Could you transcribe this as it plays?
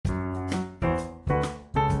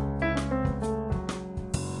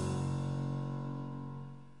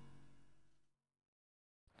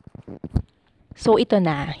So ito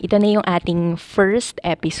na yung ating first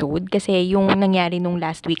episode kasi yung nangyari nung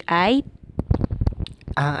last week ay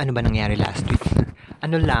Ano ba nangyari last week?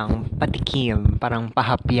 Ano lang, patikim, parang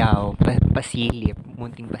pahapyaw, pasilip,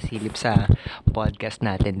 munting pasilip sa podcast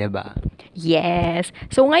natin, 'di ba? yes.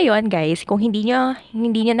 So ngayon guys, kung hindi nyo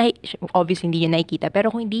obviously hindi nyo nakikita, pero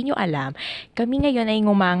kung hindi nyo alam, kami ngayon ay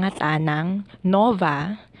ngumangata ng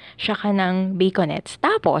Nova, syaka ng Baconets.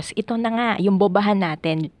 Tapos ito na nga yung bobahan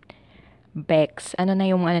natin, Bex. Ano na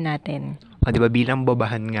yung ano natin? O, 'di ba, bilang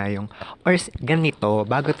bobahan nga yung ganito,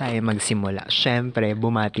 bago tayo magsimula, syempre,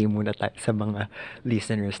 bumati muna tayo sa mga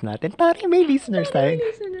listeners natin. Pare, may listeners tayo.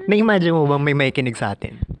 Na-imagine mo bang may makikinig sa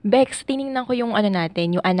atin? Bex, tiningnan ko yung ano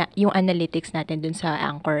natin, yung analytics natin dun sa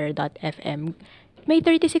anchor.fm. May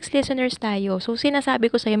 36 listeners tayo. So, sinasabi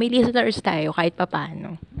ko sa'yo, may listeners tayo kahit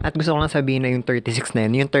papaano. At gusto ko lang sabihin na yung 36 na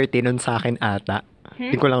yun, yung 30 nun sa akin ata.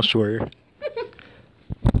 Hindi ko lang sure.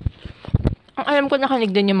 Ang alam ko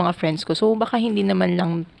nakinig din yung mga friends ko. So, baka hindi naman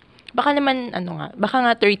lang, baka naman, baka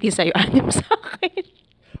nga 30 sa'yo, 6 sa akin.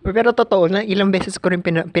 Pero totoo na, ilang beses ko rin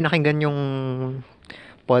pinakinggan yung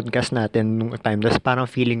podcast natin nung time. Tapos parang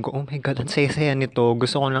feeling ko, oh my God, ang saya-saya nito.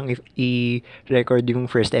 Gusto ko lang i-record yung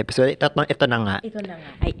first episode. Ito na nga. Ito na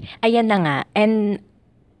nga. Ayan na nga. And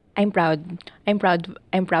I'm proud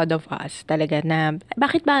of us talaga na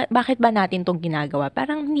bakit ba natin tong ginagawa?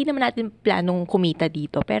 Parang hindi naman natin planong kumita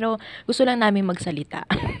dito, pero gusto lang namin magsalita.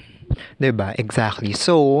 'Di ba? Exactly.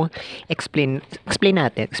 So, explain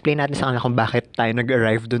natin sa kanila kung bakit tayo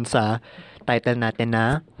nag-arrive dun sa title natin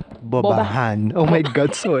na Bobahan. Oh my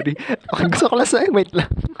God, sorry. Okay, gusto ko lang wait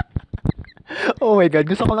lang. Oh my God,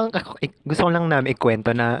 gusto ko lang namin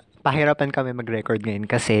ikwento na pahirapan kami mag-record ngayon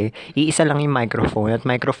kasi iisa lang yung microphone at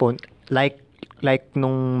microphone like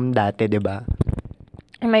nung dati, 'di ba?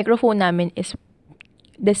 Ang microphone namin is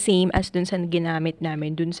the same as dun sa ginamit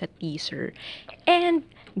namin dun sa teaser. And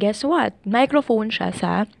guess what? Microphone siya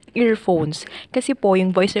sa earphones. Kasi po,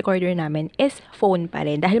 yung voice recorder namin is phone pa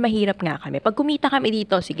rin. Dahil mahirap nga kami. Pag kumita kami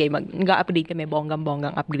dito, sige, mag-upgrade kami,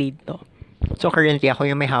 bonggang upgrade to. So currently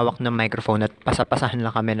ako yung may hawak ng microphone at pasapasahan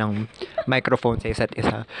lang kami ng microphone sa isa't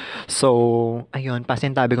isa. So, ayun,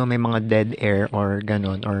 pasintabi ko may mga dead air or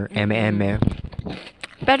ganon or eme-eme.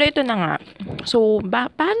 Pero ito na nga. So,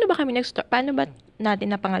 paano ba kami nag-start? Paano ba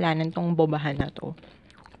natin napangalanan tong bobahan na to?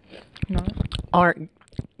 No? Or,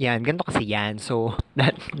 yan, ganito kasi yan. So,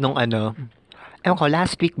 ewan ko,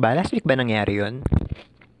 last week ba nangyari yun?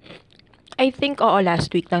 I think, last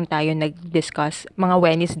week lang tayo nag-discuss, mga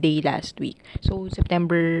Wednesday last week. So,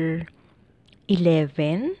 September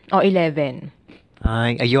 11? 11.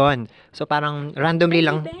 Ay, ayun. So, parang randomly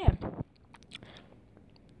lang.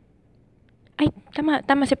 Ay,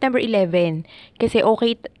 tama, September 11. Kasi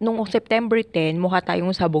okay, nung September 10, mukha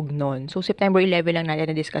tayong sabog nun. So, September 11 lang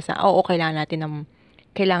natin na-discuss na,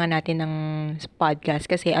 kailangan natin ng podcast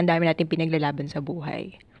kasi ang dami natin pinaglalaban sa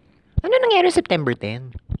buhay. Ano nangyari September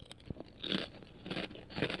 10?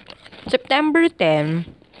 September 10,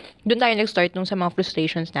 doon tayo nag-start nung sa mga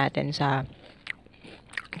frustrations natin sa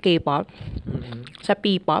K-pop, sa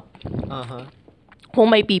P-pop. Uh-huh.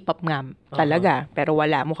 Kung may P-pop nga talaga, pero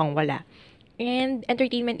mukhang wala. And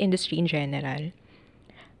entertainment industry in general.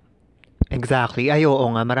 Exactly. Ay,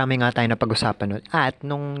 oo nga. Marami nga tayo napag-usapan nun. At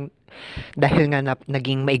dahil nga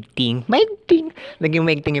naging maigting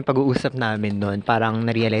yung pag-uusap namin nun, parang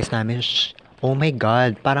na-realize namin, oh my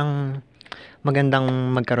God, parang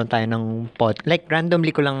magandang magkaroon tayo ng like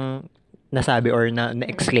randomly ko lang nasabi or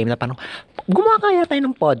na-exclaim na parang gumawa kaya tayo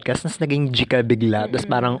ng podcast, nas naging Gika bigla. Tapos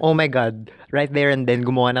parang, oh my God, right there and then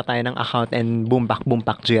gumawa na tayo ng account and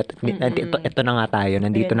boompak Giyat. Ito na nga tayo,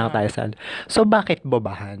 nandito na tayo sa. So bakit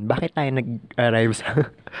bobahan? Bakit tayo nag-arrive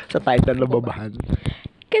sa title na bobahan?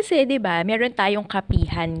 Kasi 'di ba, meron tayong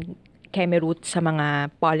kapihan kemerut sa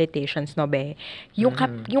mga politicians, no be?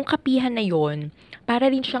 Yung kapihan na yon, para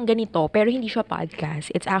rin siyang ganito, pero hindi siya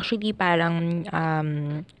podcast. It's actually parang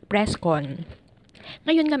press con.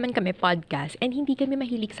 Ngayon naman kami podcast and hindi kami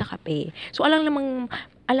mahilig sa kape. So, alam namang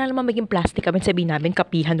maging plastic kami, sabihin namin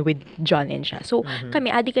kapihan with John and siya. So,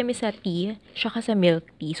 kami, adi kami sa tea, siya sa milk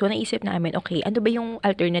tea. So, naisip namin, okay, ano ba yung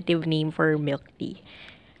alternative name for milk tea?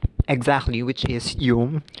 Exactly, which is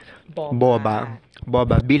yung boba.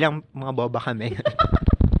 Bilang mga boba kami.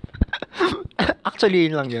 Actually,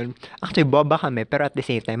 yun lang yun. Actually, boba kami, pero at the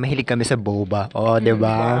same time, mahilig kami sa boba. Oh,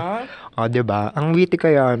 diba? Oh, diba? Ang witty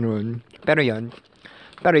kaya nun. Pero yun,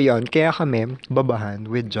 kaya kami babahan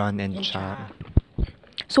with John and Cha.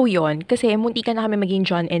 So yun, kasi munti ka na kami maging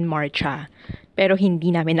John and Marcha. Pero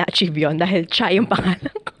hindi namin na-achieve yun dahil Cha yung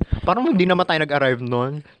pangalan ko. Parang hindi naman tayo nag-arrive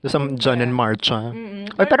nun sa John and Marcha.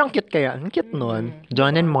 Ay, parang cute kaya. Ang cute nun.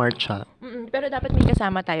 John and Marcha. Pero dapat may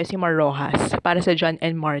kasama tayo si Mar Rojas para sa John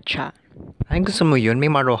and Marcha. Ay, gusto mo yun?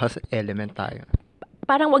 May marohas element tayo.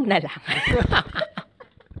 Parang wag na lang.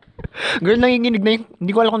 Girl, nanginginig na yung,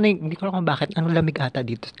 hindi ko alam kung bakit, anong lamig ata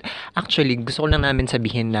dito. Actually, gusto ko lang namin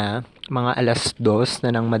sabihin na mga 2:00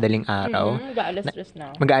 na ng madaling araw. Mag-alas-stress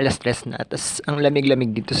na. Mag-2:00 na. Tapos, ang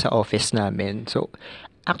lamig-lamig dito sa office namin. So,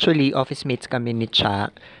 actually, office mates kami ni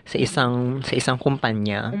Cha sa isang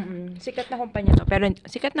kumpanya. Sikat na kumpanya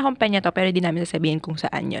to, pero di namin sasabihin kung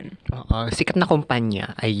saan yun. Oo, sikat na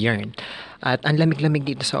kumpanya. Ayun. At ang lamig-lamig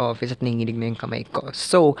dito sa office at nanginginig na yung kamay ko.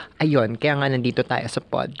 So, ayun. Kaya nga nandito tayo sa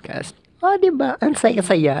podcast. Oh, diba? Ang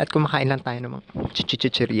saya-saya. At kumakain lang tayo ng mga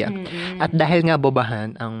chichichichirya. At dahil nga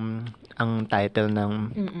bobahan ang title ng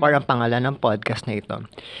or ang pangalan ng podcast na ito.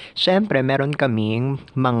 Syempre, meron kaming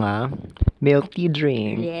mga milk tea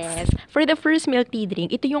drinks. Yes. For the first milk tea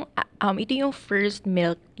drink, ito yung first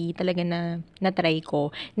milk tea talaga na try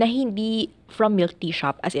ko na hindi from milk tea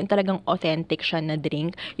shop, as in talagang authentic siya na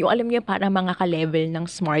drink. Yung alam niyo para mga ka-level ng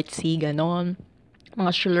Smart Sea ganon.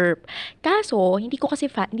 Mga slurp. Kaso, hindi kasi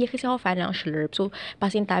ako fan ng slurp. So,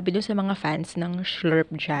 pasintabi dun sa mga fans ng slurp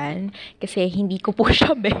dyan. Kasi hindi ko po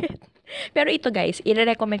siya bet. Pero ito guys,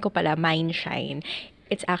 i-recommend ko pala Mine Shine.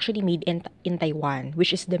 It's actually made in Taiwan,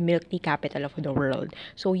 which is the milk tea capital of the world.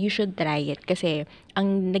 So, you should try it. Kasi,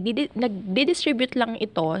 ang nagdi-distribute lang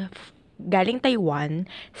ito galing Taiwan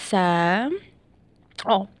sa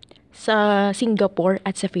Singapore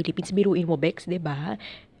at sa Philippines. Biruin mo, Bex, diba?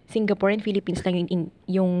 Singapore and Philippines lang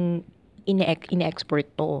yung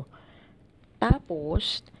ine-export to.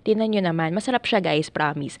 Tapos, tinan nyo naman, masarap siya guys,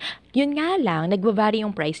 promise. Yun nga lang, nagva-vary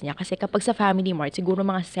yung price niya kasi kapag sa Family Mart, siguro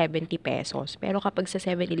mga 70 pesos. Pero kapag sa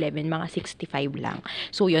 7-Eleven, mga 65 lang.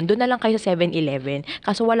 So yun, doon na lang kayo sa 7-Eleven.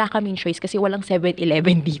 Kaso wala kaming choice kasi walang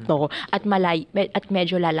 7-Eleven dito. At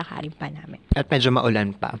medyo lalakarin pa namin. At medyo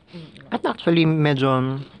maulan pa. At actually,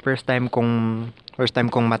 medyo first time kong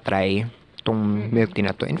matry tong milk tea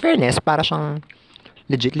na to. In fairness, para siyang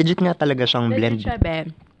legit nga talaga siyang blend.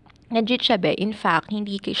 Legit siya be. In fact,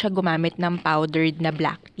 hindi siya gumamit ng powdered na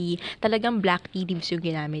black tea. Talagang black tea leaves yung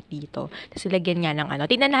ginamit dito. Tapos lagyan nga ng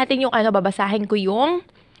tingnan natin yung babasahin ko yung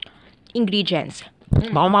ingredients.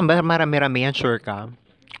 Baka marami-rami yan, sure ka?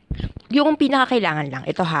 Yung pinakakailangan lang,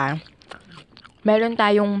 ito ha. Meron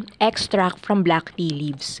tayong extract from black tea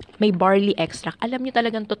leaves. May barley extract. Alam niyo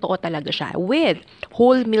talagang totoo talaga siya. With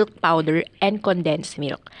whole milk powder and condensed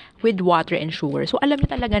milk. With water and sugar. So, alam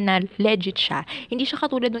niyo talaga na legit siya. Hindi siya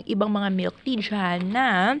katulad ng ibang mga milk tea dyan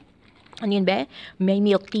na, ano yun be? May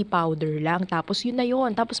milk tea powder lang. Tapos yun na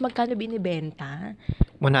yun. Tapos magkano binibenta?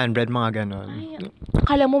 100, mga ganon. Ay,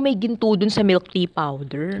 akala mo may ginto dun sa milk tea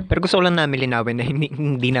powder. Pero gusto ko lang namin linawin na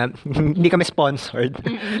hindi kami sponsored.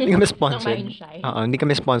 Hindi kami sponsored. Hindi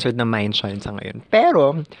kami sponsored ng Mindshine sa ngayon.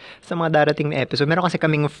 Pero, sa mga darating na episode, meron kasi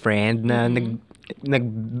kaming friend na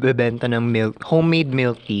nagbebenta ng homemade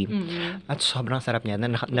milk tea. At sobrang sarap niya.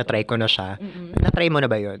 Na-try ko na siya. Na-try mo na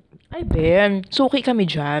ba yun? Ay, Ben. Suki kami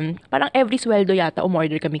dyan. Parang every sweldo yata,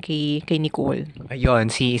 umorder kami kay Nicole.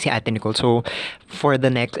 Ayun, si Ate Nicole. So, for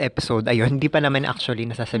the next episode, ayun, hindi pa naman actually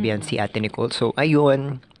nasasabihan si Ate Nicole. So,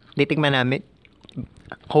 ayun, titigman namin.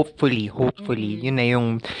 Hopefully, yun na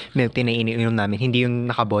yung milk tea na iniinom namin. Hindi yung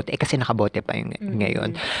nakabote. Kasi nakabote pa yung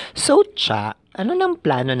ngayon. So, Cha, ano nang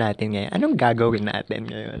plano natin ngayon? Anong gagawin natin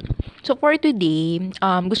ngayon? So, for today,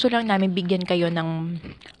 gusto lang namin bigyan kayo ng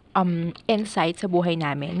insight sa buhay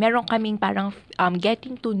namin. Meron kaming parang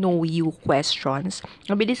getting to know you questions.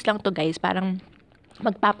 Mabilis lang to guys. Parang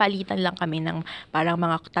magpapalitan lang kami ng parang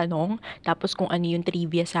mga tanong, tapos kung ano yung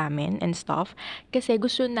trivia sa amin and stuff. Kasi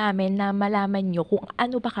gusto namin na malaman nyo kung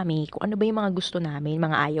ano ba kami, kung ano ba yung mga gusto namin,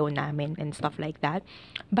 mga ayaw namin and stuff like that.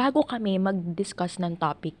 Bago kami mag-discuss ng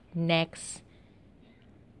topic next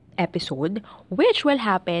episode, which will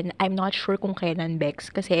happen, I'm not sure kung kailan, Bex,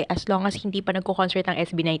 kasi as long as hindi pa nagko-concert ang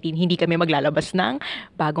SB19, hindi kami maglalabas ng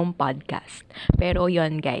bagong podcast. Pero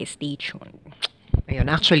yon guys, stay tuned. Ayun,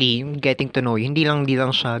 actually, getting to know you, hindi lang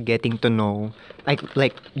siya getting to know,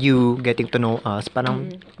 like you getting to know us,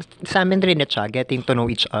 parang sa amin rin siya, getting to know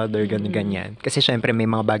each other, ganyan. Kasi syempre may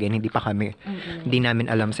mga bagay hindi pa kami, hindi namin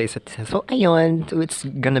alam sa isa't isa. So, ayun, so it's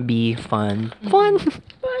gonna be fun.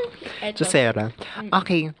 So, Sarah.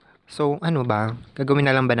 Okay, so ano ba? Gagawin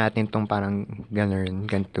na lang ba natin tong parang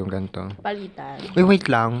ganito? Palitan. Wait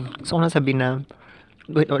lang. So, kung nasabi na,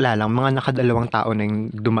 wala lang, mga nakadalawang tao na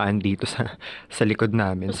yung dumaan dito sa likod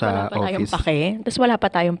namin, Tapos sa office. Tapos wala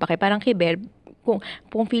pa tayong pake. Parang Kiber,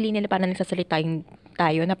 kung feeling nila parang nagsasalita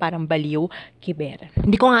tayo na parang baliw, Kiber.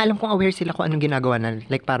 Hindi ko nga alam kung aware sila kung anong ginagawa na.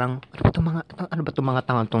 Like parang, ano ba itong mga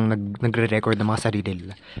tangang tong nagre-record ng mga sarili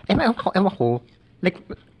nila? Ewan ko. Like,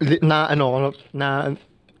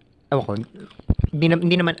 ewan ko,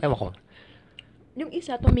 hindi naman, ewan ko. Yung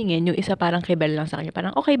isa tumingin, yung isa parang kibel lang sa kanya.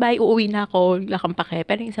 Parang, okay, bye, uuwi na ako, lakang pake.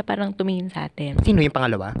 Pero yung isa parang tumingin sa atin. Sino yung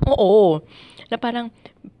pangalawa? Oo. Na parang,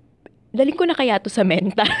 daling ko na kaya to sa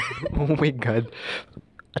mental. Oh my God.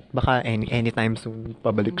 At baka anytime soon,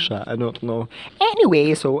 pabalik siya. No.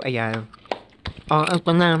 Anyway, so, ayan.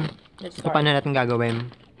 Ito na. Let's So, paano natin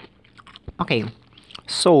gagawin? Okay.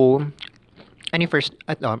 So,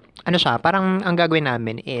 ano siya, parang ang gagawin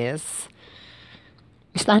namin is,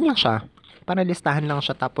 listahan lang siya. Para listahan lang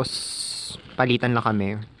siya, tapos palitan lang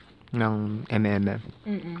kami ng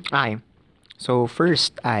Okay. So,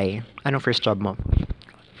 anong first job mo?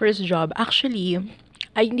 First job, actually,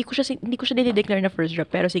 hindi ko siya dinideclare na first job,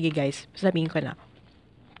 pero sige guys, sabihin ko na.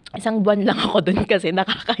 Isang buwan lang ako dun kasi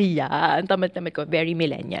nakakahiya. Ang tamad-tamad ko, very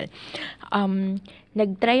millennial.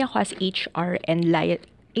 Nag-try ako as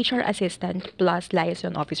HR assistant plus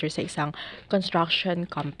liaison officer sa isang construction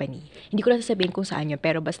company. Hindi ko na sasabihin kung saan yun,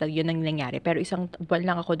 pero basta yun ang nangyari. Pero isang buwan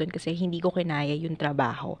lang ako doon kasi hindi ko kinaya yung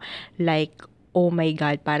trabaho. Like, oh my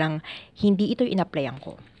God, parang hindi ito yung in-applyan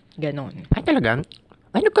ko. Ganon. Ay, talaga?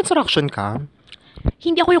 Ay, nag-construction ka?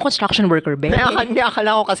 Hindi ako yung construction worker, be. Hindi,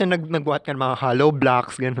 akala ko kasi nagbuhat ka ng mga hollow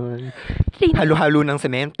blocks, gano'n. Halo-halo ng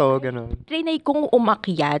semento, gano'n. Trinay kong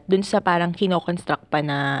umakyat dun sa parang kino-construct pa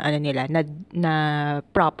na, na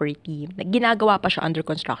property. Ginagawa pa siya under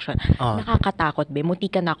construction. Nakakatakot, be.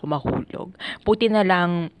 Munti ka na ako mahulog. Buti na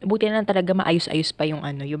lang talaga maayos-ayos pa yung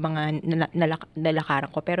yung mga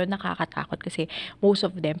nalakaran ko. Pero nakakatakot kasi most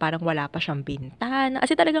of them parang wala pa siyang bintana.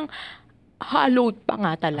 Kasi talagang hollowed pa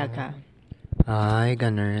nga talaga. Ay,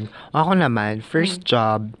 ganun. Ako naman, first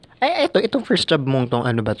job. Itong first job mong tong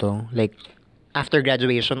ano ba to? Like, after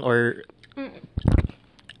graduation or...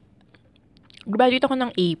 Graduate ako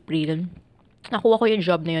ng April. Nakuha ko yung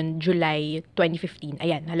job na yun, July 2015.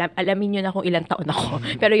 Ayan, alamin nyo na kung ilang taon ako.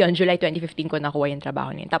 Pero yun, July 2015 ko nakuha yung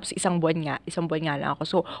trabaho na yun. Tapos isang buwan nga lang ako.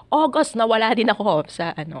 So, August, nawala din ako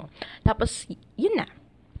sa Tapos, yun na.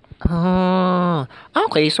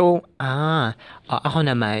 Okay. So, ako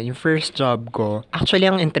naman, yung first job ko, actually,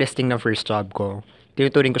 ang interesting na first job ko,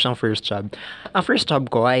 tinuturing ko siyang first job. Ang first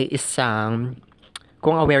job ko ay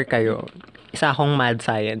kung aware kayo, isa akong mad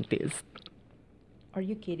scientist. Are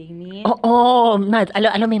you kidding me? Oo, mad.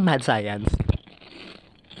 Alam mo yung mad science?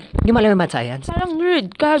 Hindi mo alam yung mad science? Parang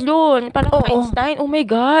nerd ka doon. Parang Einstein. Oh my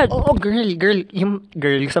God. Oo, girl. Yung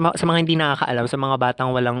girl, sa mga hindi nakakaalam, sa mga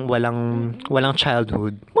batang walang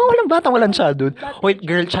childhood. Mga walang batang walang childhood. Wait,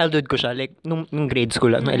 girl, childhood ko siya. Like, nung grade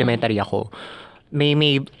school, nung elementary ako.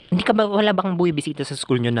 Wala bang buwibisita sa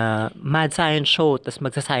school nyo na mad science show, tas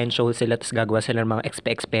magsa-science show sila, tas gagawa sila ng mga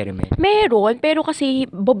experiment? Meron, pero kasi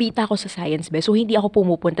bobita ako sa science, be. So, hindi ako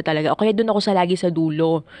pumupunta talaga. O kaya doon ako lagi sa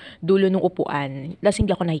dulo ng upuan. Tas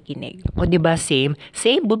hindi ako nakikinig. O, diba, same,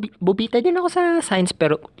 bobita din ako sa science,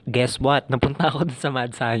 pero guess what? Napunta ako dun sa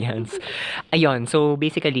mad science. Ayun, so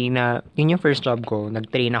basically, yun yung first job ko,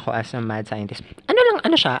 nag-train ako as a mad scientist.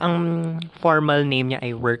 Ano siya, ang formal name niya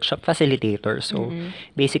ay workshop facilitator. So,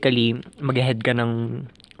 basically, mag-head ka ng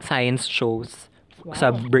science shows sa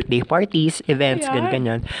birthday parties, events,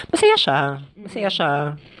 ganyan. Masaya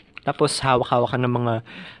siya. Tapos, hawak-hawak ka ng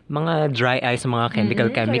mga dry ice, mga chemical,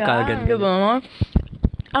 ganyan. Diba?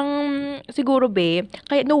 Siguro, be,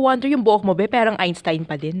 kaya no wonder yung buhok mo, be, parang Einstein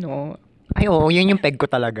pa din, no? Ay, oo, yun yung peg ko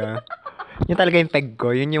talaga. Yun talaga yung peg ko.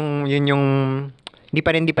 Yun yung Di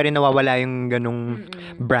pa rin nawawala yung ganung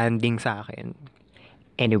branding sa akin.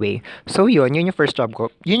 Anyway, so yun yung first job ko.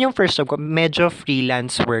 Medyo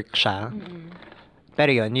freelance work siya.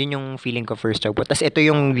 Pero yun yung feeling ko first job ko. Tapos ito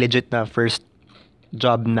yung legit na first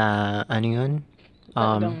job na, ano yun?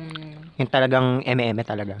 Yung talagang eme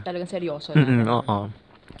talaga. Talagang seryoso na. Oo.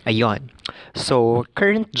 Ayun. So,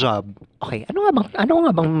 current job. Okay, ano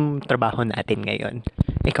nga bang trabaho natin ngayon?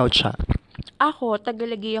 Ikaw, Cha. Ako,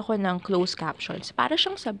 tagalagay ako ng closed captions. Para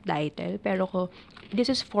siyang subtitle, pero this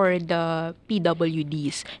is for the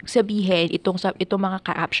PWDs. Sabihin, itong mga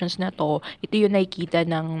captions na to, ito yung nakikita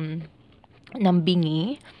ng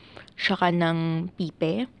bingi, saka ng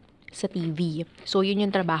pipe sa TV. So, yun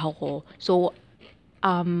yung trabaho ko. So,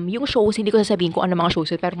 yung shows, hindi ko sasabihin kung ano mga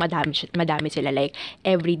shows, pero madami sila. Like,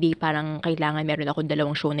 everyday, parang kailangan meron akong 2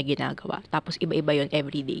 show na ginagawa. Tapos, iba-iba yun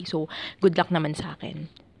everyday. So, good luck naman sa akin.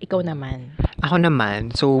 Ikaw naman. Ako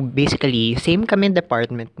naman, so basically, same kami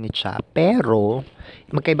department ni Cha, pero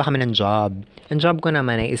magkaiba kami ng job. Ang job ko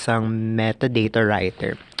naman ay isang metadata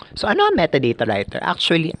writer. So, ano ang metadata writer?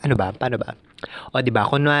 Actually, paano ba? O, di ba,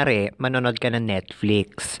 kunwari, manonood ka ng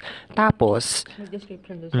Netflix. Tapos, may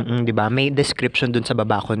description dun sa di ba, may description dun sa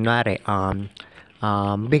baba. Kunwari,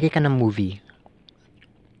 bigay ka ng movie.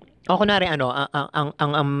 O kunwari ano,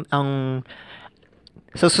 ang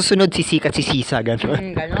sa susunod si Sikat si Sisa,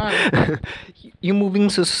 gano'n. Ganon. Yung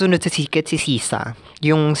moving susunod sa Sikat si Sisa,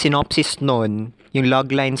 yung synopsis nun, yung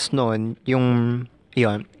loglines nun, yun,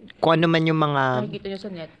 kung ano man yung mga, Nakikita nyo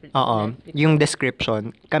sa Netflix. oo, yung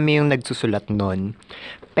description, kami yung nagsusulat nun.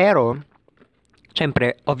 Pero,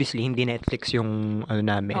 syempre, obviously, hindi Netflix yung ano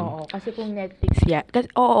namin. Oo, kasi kung Netflix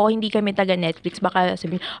oo, hindi kami taga Netflix. Baka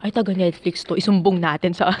sabihin, ay taga Netflix to, isumbong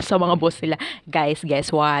natin sa mga boss nila. Guys,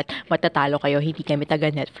 guess what? Matatalo kayo, hindi kami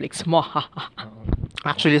taga Netflix mo.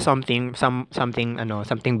 Actually, something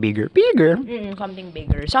bigger. Bigger?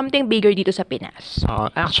 Something bigger dito sa Pinas.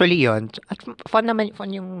 Actually, yun. At fun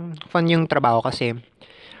yung trabaho kasi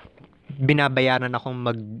binabayaran akong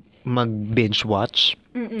mag-binge watch.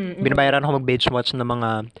 Binabayaran ako mag-binge watch ng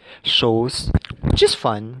mga shows. Just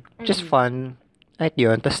fun. Just fun. At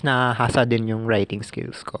yun. Tapos nahasa din yung writing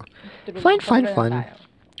skills ko. Fun.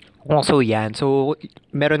 So, yan. So,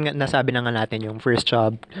 meron nga, nasabi na nga natin yung first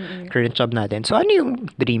job, current job natin. So, ano yung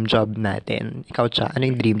dream job natin? Ikaw, Cha, ano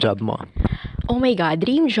yung dream job mo? Oh my God,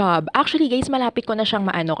 dream job. Actually, guys, malapit ko na siyang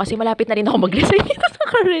maano kasi malapit na rin ako mag-resign dito sa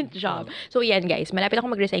current job. So, yan, guys, malapit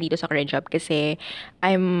ako mag-resign dito sa current job kasi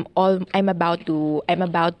I'm about to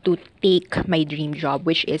take my dream job,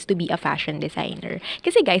 which is to be a fashion designer.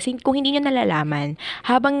 Kasi, guys, kung hindi niyo nalalaman,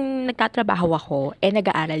 habang nagtatrabaho ako,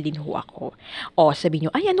 nag-aaral din ho ako. O, sabi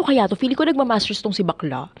niyo, ay, ano kaya to? Feeling ko nagmamasters tong si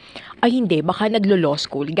bakla. Ay, hindi, baka naglo-law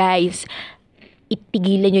school. Guys,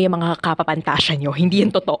 itigilan niyo yung mga kapapantasya niyo. Hindi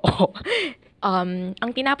yan totoo.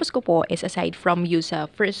 Ang tinapos ko po is aside from sa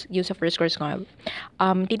first course ko,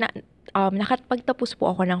 nakapagtapos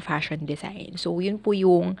po ako ng fashion design. So, yun po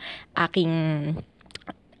yung aking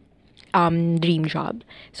dream job.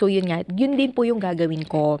 So, yun din po yung gagawin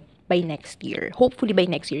ko by next year. Hopefully by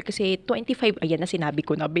next year. Kasi 25, ayan na sinabi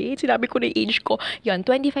ko na yung age ko. Yan,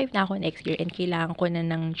 25 na ako next year and kailangan ko na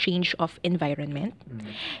ng change of environment.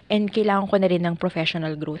 And kailangan ko na rin ng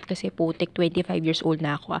professional growth kasi po, 25 years old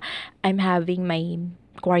na ako. I'm having my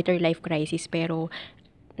quarter life crisis pero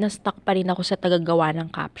na-stuck pa rin ako sa tagagawa ng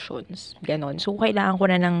captions. Ganon. So, kailangan ko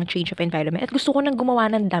na ng change of environment. At gusto ko nang gumawa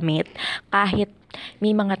ng damit kahit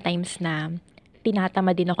may mga times na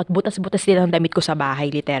tinatama din ako at butas-butas din ang damit ko sa bahay,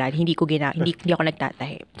 literal. Hindi ako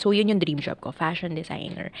nagtatahi. So, yun yung dream job ko, fashion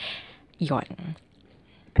designer. Yon.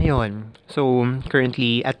 Ayun. So,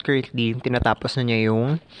 currently, tinatapos na niya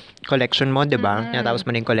yung collection mo, di ba? Tinatapos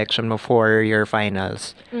mo na yung collection mo for your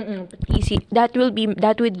finals. Easy. That will be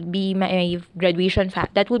my graduation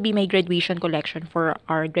collection for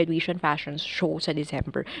our graduation fashion show sa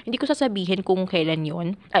December. Hindi ko sasabihin kung kailan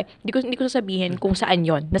yon. Ay, hindi ko sasabihin kung saan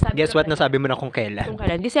yon. Guess what? Nasabi mo na kung kailan. Kung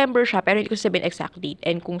kailan. December siya, pero hindi ko sasabihin exact date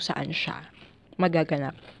and kung saan siya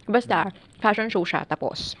magaganap. Basta, fashion show siya,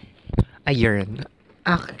 tapos. Ayun.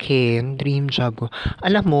 Akin, dream job ko.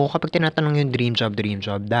 Alam mo, kapag tinatanong yung dream job,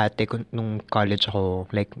 dati, nung college ako,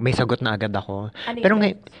 like, may sagot na agad ako. Pero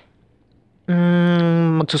ngayon,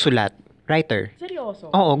 magsusulat. Writer. Seryoso?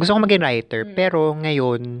 Oo, gusto ko maging writer. Pero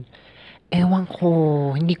ngayon, ewan ko,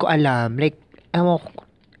 hindi ko alam. Like, ewan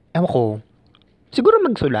ko. Siguro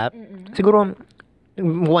magsulat. Siguro,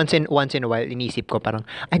 once in a while, inisip ko parang,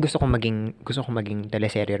 ay, gusto ko maging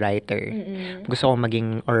teleserye writer. Gusto ko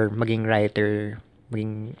maging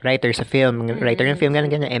writer sa film, writer ng film,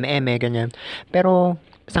 ganyan, ganyan. Pero,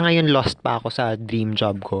 sa ngayon, lost pa ako sa dream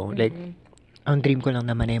job ko. Like, ang dream ko lang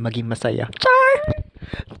naman ay maging masaya. Char!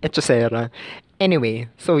 Eto, Sarah. Anyway,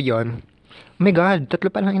 so yon. Oh my God, 3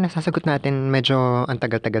 pa lang yung nasasagot natin. Medyo ang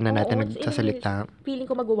tagal-tagal na natin nagsasalita. Feeling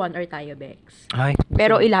ko mag-1 hour tayo, Bex. Ay.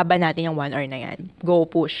 Pero ilaban natin yung 1 hour na yan. Go,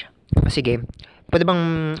 push. Sige. Pwede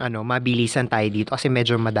bang, mabilisan tayo dito? Kasi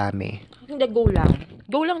medyo madami. Hindi, go lang.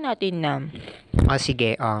 Go lang natin na.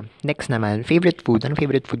 Sige. Next naman, favorite food. Anong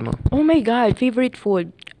favorite food mo? Oh my God, favorite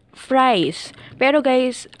food. Fries. Pero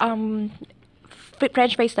guys,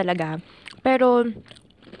 French fries talaga. Pero,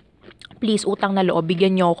 please, utang na loob,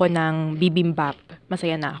 bigyan nyo ako ng bibimbap.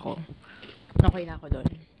 Masaya na ako. Okay na ako doon.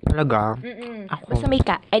 Talaga? Ako. Basta may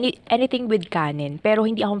anything with kanin. Pero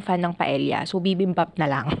hindi ako fan ng paella. So, bibimbap na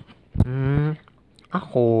lang.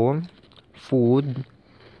 Ako, food.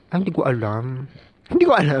 Hindi ko alam.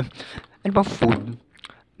 Ano ba food?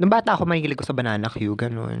 Nung bata ako, mahilig ko sa banana Q,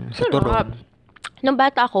 ganun. Sa turon. Nung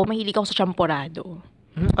bata ako, mahilig ako sa champorado.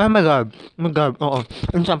 Oh my God. Oo.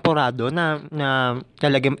 Yung champorado na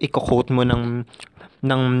talagang i-coat mo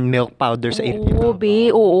ng milk powder sa Oo,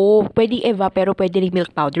 oo. Pwede Eva, pero pwede rin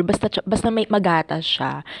milk powder. Basta may magatas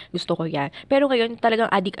siya. Gusto ko yan. Pero ngayon,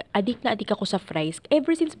 talagang adik ako sa fries.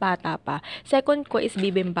 Ever since bata pa. Second ko is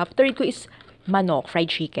bibimbap. Third ko is manok,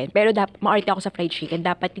 fried chicken. Pero maarte ako sa fried chicken.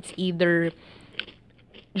 Dapat it's either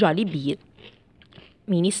Jollibee,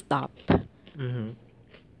 Mini Stop, Mhm.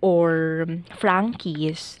 or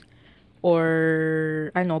Frankie's, or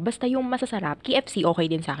basta yung masasarap. KFC okay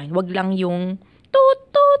din sa akin. Wag lang yung toot,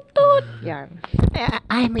 toot, toot. Yan.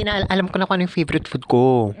 May alam ko na kung ano yung favorite food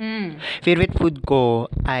ko. Mm. Favorite food ko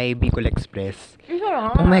ay Bicol Express.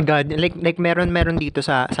 Sarap. Oh my God. Like meron dito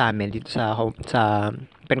sa amin, dito sa home, sa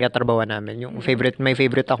pinagtatrabaho namin. Yung may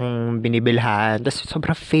favorite akong binibilhan. Tapos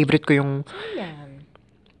sobrang favorite ko yung Yan.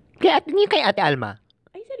 kay Ate Alma.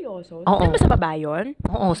 Ay, seryoso? Oo. Ano ba sa baba yun?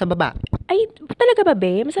 Oo, sa baba. Ay, talaga ba,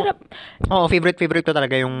 be? Masarap. Oo, favorite ko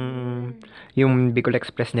talaga yung Bicol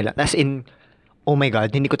Express nila. As in, oh my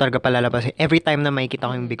God, hindi ko talaga palalapasin. Every time na makikita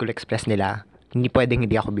ko yung Bicol Express nila, hindi pwedeng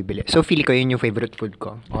hindi ako bibili. So, feeling ko yun yung favorite food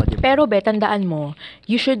ko. Oh, diba? Pero, be, tandaan mo,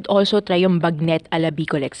 you should also try yung bagnet ala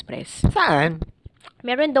Bicol Express. Saan?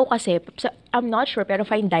 Meron daw kasi, I'm not sure, pero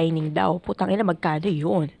fine dining daw. Putang ina, magkano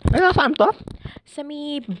yun? Ay, saan to? Sa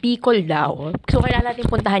may Bicol daw. So, kailangan natin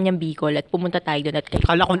puntahan yung Bicol at pumunta tayo doon at kayo.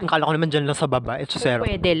 Kala ko naman dyan lang sa baba. It's zero.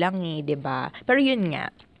 Pwede lang eh, 'di ba? Pero yun nga.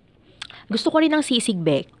 Gusto ko rin ng sisig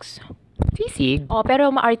Bex. Sisig? Oh, pero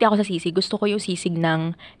maarte ako sa sisig. Gusto ko yung sisig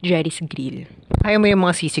ng Jerry's Grill. Ayaw mo yung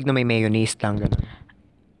mga sisig na may mayonnaise lang, gano'n.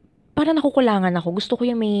 Para nakukulangan ako. Gusto ko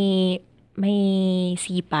yung may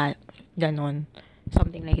sipa, ganon.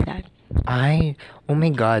 Something like that. Ay, oh my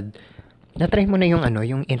God. Na-try mo na yung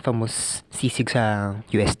yung infamous sisig sa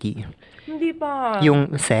UST? Hindi pa.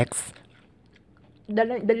 Yung sex?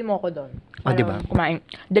 Dali mo ako doon. Oh, di ba? Kumain.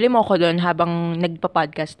 Dali mo ako doon habang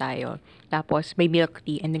nagpa-podcast tayo. Tapos may milk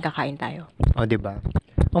tea and nagkakain tayo. Oh, di ba?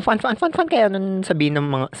 Oh, fun kaya nun sabihin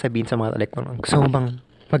sa mga like, gusto mo bang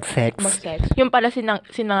mag-sex? Mag-sex. Yung pala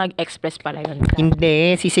Sinangag Express pala yun.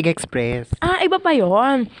 Hindi, Sisig Express. Ah, iba pa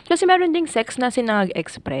yon. Kasi meron ding sex na Sinangag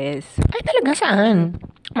Express. Ay, talaga saan?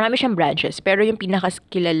 Marami siyang branches, pero yung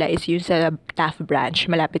pinakakilala is yung sa Taft branch,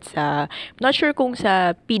 malapit sa, not sure kung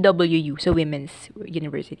sa PWU, sa Women's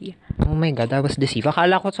University. Oh my God, I was deceived.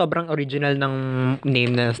 Akala ko sobrang original ng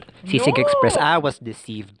name na Sisig No! Express. I was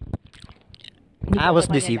deceived. I was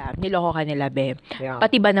deceived. Niloko ka nila, be. Yeah.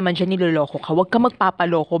 Pati ba naman dyan niloloko ka? Huwag ka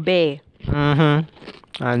magpapaloko, be.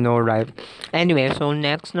 I know, right? Anyway, so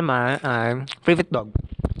next naman, favorite dog.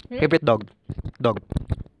 Favorite dog. Dog.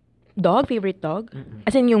 Dog? Favorite dog?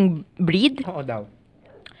 As in yung breed? Oo daw.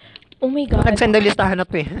 Oh my God. Nagsendalistahan na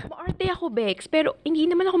to eh. Maarte ako, Bex. Pero hindi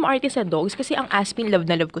naman ako maarte sa dogs kasi ang Aspin, love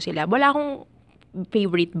na love ko sila. Wala akong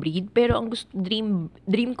favorite breed, pero ang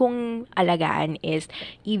dream kong alagaan is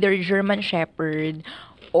either German Shepherd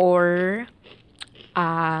or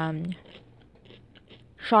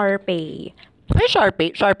Sharpei. Ay,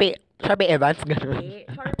 Sharpie Evans. Ganun.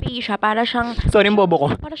 Sharpei siya, para siyang Sorry, yung bobo ko.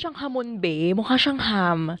 para siyang hamon, be. Mukha siyang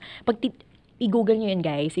ham. I-google nyo yun,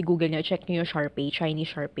 guys. I-google nyo. Check nyo yung Sharpei,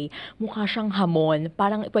 Chinese Sharpei. Mukha siyang hamon.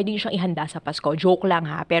 Parang pwede nyo siyang ihanda sa Pasko. Joke lang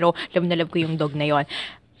ha. Pero love na love ko yung dog na yon.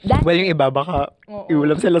 Well, yung iba baka Oo.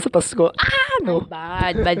 iulam sila sa Pasko. No.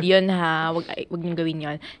 Bad yun ha. Wag nyo gawin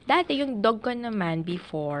yun. Dati yung dog ko naman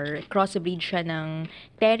before, crossbreed siya ng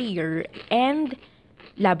Terrier and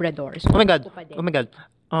Labrador. So, Oh my God. gusto ko pa din. Oh my God.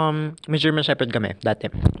 May German Shepherd kami dati.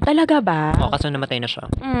 Talaga ba? O, kaso namatay na siya.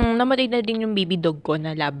 Namatay na din yung baby dog ko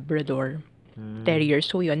na Labrador. Terrier.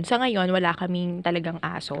 So, yun. Sa ngayon, wala kaming talagang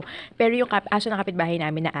aso. Pero yung aso na kapitbahay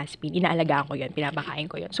namin na Aspin, inaalagaan ko yun. Pinapakain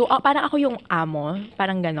ko yun. So, parang ako yung amo.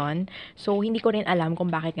 Parang ganon. So, hindi ko rin alam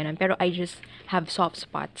kung bakit ganon. Pero I just have soft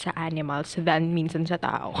spot sa animals than minsan sa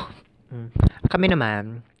tao. Kami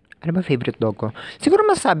naman, ano ba favorite dog ko? Siguro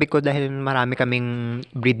masasabi ko dahil marami kaming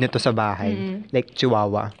breed nito sa bahay. Like,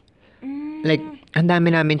 Chihuahua. Like, ang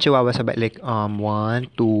dami namin Chihuahua sa bahay. Like, 1,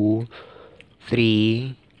 2,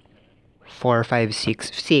 3, 4, 5,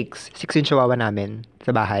 6. 6 yung Chihuahua namin sa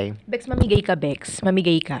bahay. Bex, mamigay ka, Bex.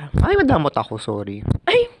 Mamigay ka. Ay, madamot ako, sorry.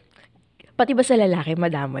 Ay! Pati ba sa lalaki,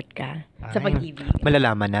 madamot ka? Sa Ay, pag-ibig?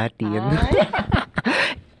 malalaman natin. Ay.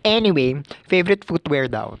 Anyway, favorite footwear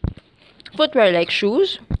daw. Footwear like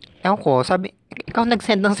shoes? Ewan ko, sabi, ikaw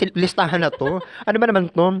nag-send ng listahan na to. Ano ba naman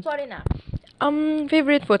to? Sorry na.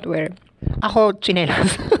 Favorite footwear? Ako,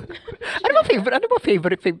 chinelas. Ano ba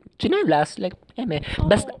favorite? Chinelas? Like,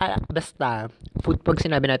 basta, pag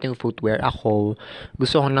sinabi natin yung footwear, ako,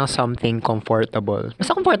 gusto ko ng something comfortable.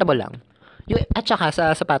 Basta comfortable lang. At saka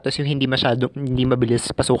sa sapatos, yung hindi mabilis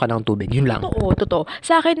pasukan ng tubig. Yun lang. Totoo.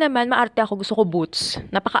 Sa akin naman, maarte ako. Gusto ko boots.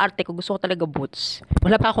 Napaka-arte ko. Gusto ko talaga boots.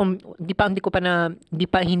 Wala pa akong,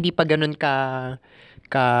 hindi pa ganun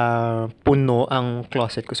puno ang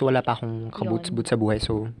closet ko. So, wala pa akong kaboots-boots sa buhay.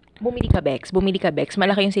 So, Bumili ka, Bex.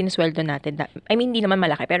 Malaki yung sinisweldo natin. I mean, hindi naman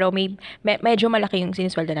malaki, pero medyo malaki yung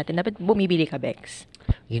sinisweldo natin. Dapat bumibili ka, Bex.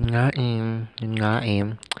 yun nga eh. Yun nga eh.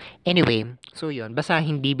 Anyway, so yun. Basta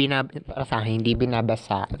para sa akin, hindi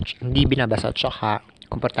binabasa, tsaka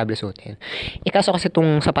komportable suotin. Kaso kasi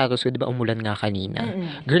itong sapatos ko, di ba umulan nga kanina.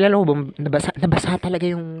 Girl, alam mo ba, nabasa talaga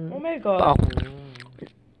yung Oh my paa God. ko.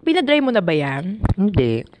 Pinadry mo na ba yan?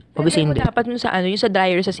 Hindi. Obviously, Pinadry mo hindi. dapat yung sa yung sa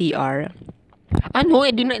dryer sa CR. Ano,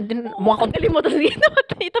 mukha akong, Kalimutan sige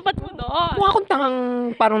itapat mo doon. mukha akong tangang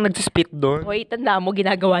parang nagsisplit doon. Hoy, tanda mo,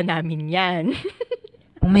 ginagawa namin yan.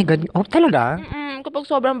 Oh my God. Oh, talaga? Kapag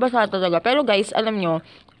sobrang basa talaga. Pero guys, alam nyo,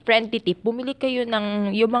 friendly tip, bumili kayo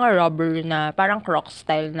ng yung mga rubber na parang Crocs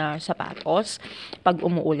style na sapatos pag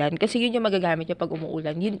umuulan. Kasi yun yung magagamit nyo pag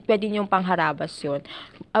umuulan. Yun, pwede nyo pangharabas yun.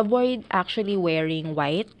 Avoid actually wearing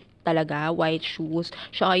white shoes.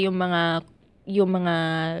 Saka yung mga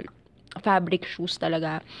fabric shoes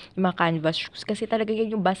talaga, yung mga canvas shoes, kasi talaga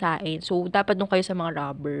yan yung basain. So, dapat nung kayo sa mga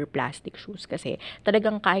rubber, plastic shoes, kasi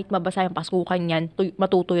talagang kahit mabasa yung pasukan yan,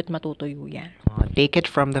 matutuyo yan. Take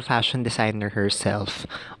it from the fashion designer herself.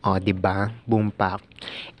 Diba? Boom pak.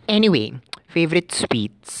 Anyway, favorite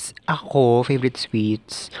sweets. Favorite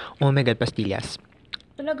sweets. Oh my God, pastillas.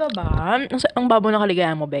 Talaga ba? Ang babo ng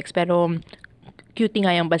kaligayahan mo, Bex, pero cutie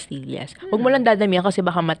nga yung pastillas. Huwag mo lang dadamihan kasi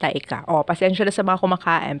baka matay ka. Pasensya na sa mga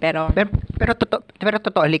kumakain, pero Pero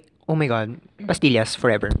totoo, like, oh my God, pastillas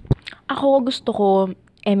forever. ako gusto ko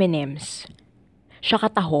M&M's.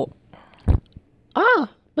 Tsaka taho.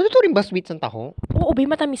 Natuturing ba sweets ang taho? Oo,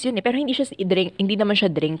 matamis yun eh. Pero hindi naman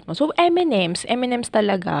siya drink. No? So, M&M's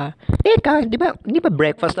talaga. Teka, di ba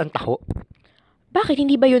breakfast ang taho? Bakit?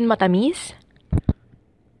 Hindi ba yun matamis?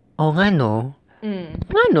 Oo nga no.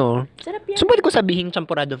 Nga no. Sarap yan. So, pwede ko sabihin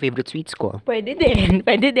champurado favorite sweets ko. Pwede din.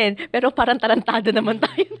 Pero parang tarantado naman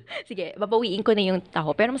tayo. Sige, babawiin ko na yung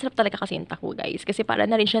taho. Pero masarap talaga kasi yung taho, guys. Kasi para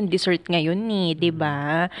na rin siyang dessert ngayon eh, 'di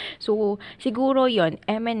ba? So, siguro yon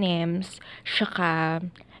M&M's, saka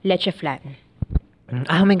leche flan.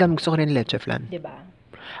 Oh my God, gusto ko rin leche flan. 'Di ba?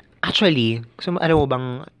 Actually, alam mo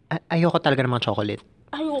bang, ayoko talaga ng mga chocolate.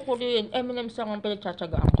 Ayoko rin. M&M's lang ang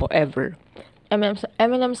pinagtsatsagaan ko ever.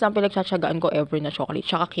 M&M's lang pinagtsatsagaan ko ever na chocolate.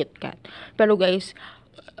 Tsaka KitKat. Pero guys,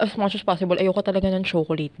 as much as possible, ayoko talaga ng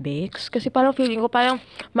chocolate bakes. Kasi parang feeling ko, parang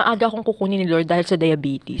maaga akong kukunin ni Lord dahil sa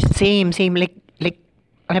diabetes. Same. Like,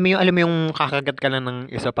 alam mo yung kakagat ka lang ng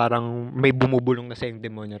isa, parang may bumubulong na sa yung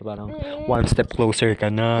demonyo. Parang one step closer ka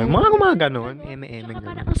na. Mga ganon. Tsaka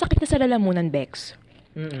parang ang sakit na sa lalamunan, Bex.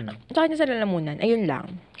 Ang sakit na sa lalamunan. Ayun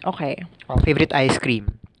lang. Okay. Favorite ice cream.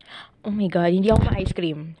 Oh my God, hindi ako ma-ice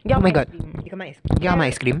cream. Oh my God. Hindi ka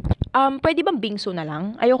ma-ice cream? Pwede bang bingsu na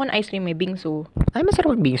lang? Ayoko na ice cream eh, bingsu. Ay,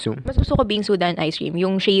 masarap ang bingsu. Mas gusto ko bingsu than ice cream.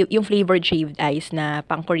 Yung flavored shaved ice na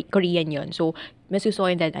pang Korean yon. So, mas gusto ko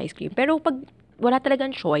yun than ice cream. Pero pag wala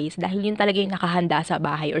talagang choice, dahil yun talaga yung nakahanda sa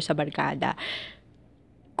bahay or sa barkada,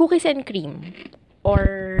 cookies and cream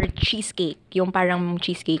or cheesecake. Yung parang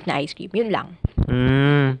cheesecake na ice cream. Yun lang.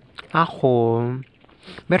 Ako,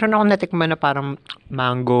 meron akong natikman na parang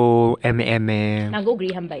mango M&M. Mango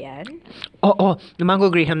Graham ba yan? Oo, yung mango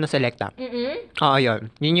Graham na selecta. Oo, yun.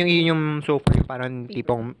 Yun yung super, parang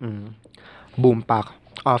tipong boom pack.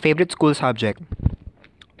 Favorite school subject?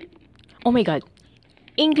 Oh my God.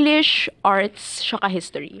 English, arts, saka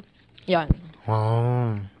history. Yan.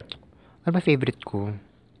 Wow. Ano ba favorite ko?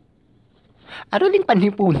 Aroling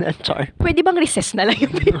Panlipunan, char. Pwede bang recess na lang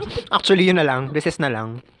yung Actually, yun na lang. Recess na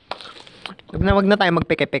lang. Wag na tayo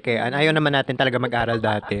magpeke-pekean. Ayaw naman natin talaga mag-aral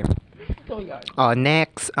dati.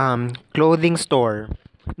 Next, clothing store.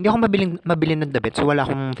 Hindi ako mabili ng damit, so wala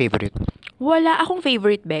akong favorite. Wala akong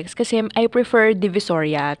favorite bags kasi I prefer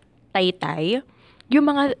Divisoria, Taytay. Yung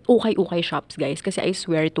mga ukay-ukay shops, guys. Kasi I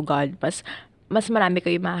swear to God, mas marami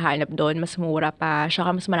kayo mahahanap doon, mas mura pa,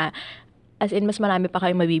 saka mas marami pa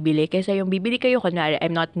kayong mabibili. Kaysa yung bibili kayo, kunwari,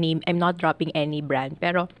 I'm not dropping any brand,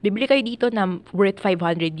 pero bibili kayo dito na worth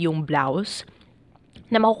 500 yung blouse,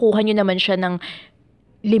 na makukuha nyo naman siya ng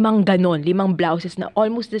 5 blouses na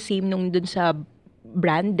almost the same nung dun sa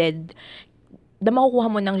branded, na makukuha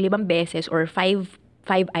mo ng 5 beses or 5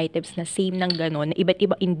 items na same ng ganon, na iba't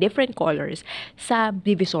iba in different colors sa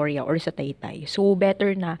Divisoria or sa Taytay. So,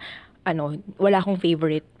 better na, wala akong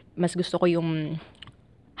favorite. Mas gusto ko yung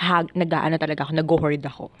talaga ako, nag-hoard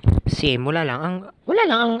ako. Same, wala lang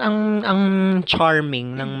ang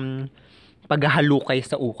charming ng paghahalukay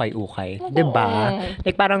sa ukay-ukay. 'Di ba?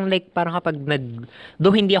 Like parang kapag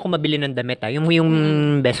though hindi ako mabili ng damit yung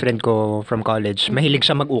best friend ko from college, mahilig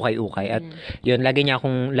siya mag-ukay-ukay at yun lagi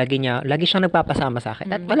siyang nagpapasama sa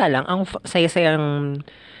akin. At wala lang ang saya-sayang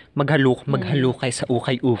maghalukay sa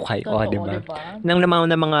ukay-ukay. O, 'di ba? Nang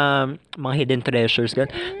naman na mga hidden treasures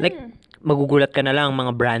gan. Like magugulat ka na lang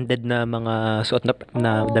mga branded na mga suot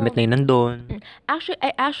na damit na yun nandun. Actually,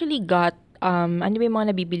 I actually got ano ba yung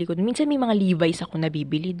mga nabibili ko? Minsan may mga Levi's ako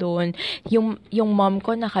nabibili doon. Yung mom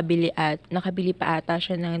ko nakabili pa ata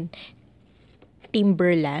siya ng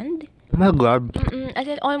Timberland. Oh my God. As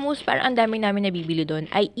in, almost parang ang dami namin nabibili doon.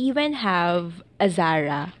 I even have a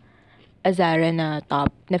Zara na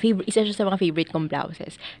top. Isa siya sa mga favorite kong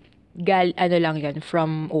blouses. Ano lang yan,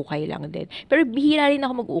 from ukay lang din. Pero bihira rin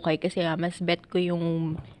ako mag-ukay kasi mas bet ko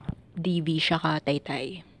yung DV siya ka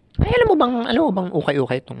taytay. Ay, alam mo bang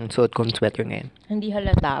ukay-ukay itong suot kong sweater ngayon? Hindi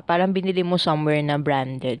halata. Parang binili mo somewhere na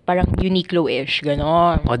branded. Parang Uniqlo-ish,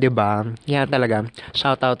 gano'n. O, diba? Yeah, talaga.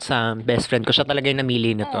 Shoutout sa best friend ko. Siya talaga yung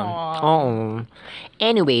namili nito. Oo.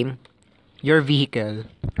 Anyway, your vehicle.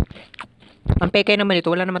 Ang peke naman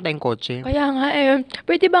ito, wala naman tayong kotse. Kaya nga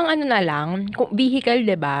pwede bang ano na lang, kung vehicle,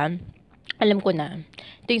 'di ba? Alam ko na.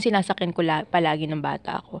 Ito yung sinasakyan ko palagi ng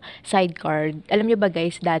bata ako. Sidecar. Alam niyo ba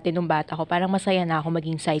guys, dati nung bata ako, parang masaya na ako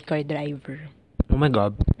maging sidecar driver. Oh my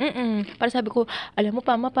God. Para sabi ko, alam mo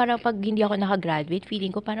pa, parang pag hindi ako nakagraduate,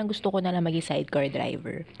 feeling ko parang gusto ko na lang maging sidecar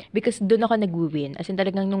driver. Because doon ako nag-win. As in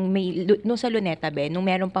talagang nung sa Luneta, nung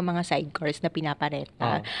meron pa mga sidecars na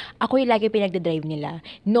pinapareta, ako yung lagi pinagdadrive nila.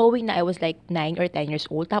 Knowing na I was like 9 or 10 years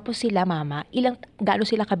old. Tapos sila, mama, gano'n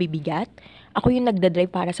sila kabibigat. Ako yung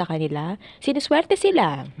nagdadrive para sa kanila. Siniswerte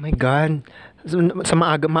sila. Oh my God. Sa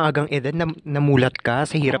maagang edad, namulat ka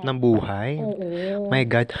sa hirap ng buhay. Oo. My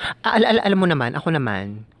God. Alam mo naman, ako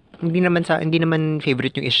naman, hindi naman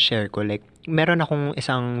favorite yung i-share ko. Like, meron akong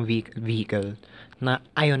isang vehicle na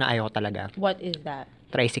ayaw ko talaga. What is that?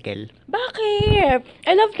 Tricycle. Bakit?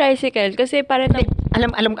 I love tricycle kasi parang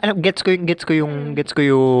Alam, gets ko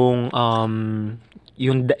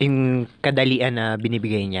yung kadalian na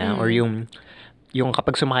binibigay niya or yung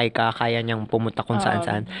kapag sumakay ka, kaya niyang pumunta kung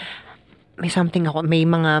saan-saan. May something ako, may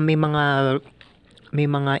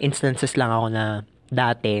mga instances lang ako na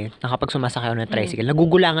dati, na kapag sumasakay ako ng tricycle,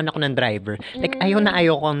 nagugulangan ako ng driver. Like,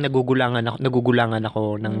 ayaw ko ang nagugulangan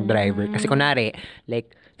ako ng driver. Kasi kunwari,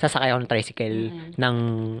 like, sasakay ako ng tricycle ng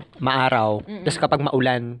maaraw, tapos kapag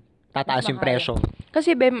maulan, tataas yung presyo.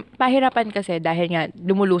 Kasi, pahirapan kasi dahil nga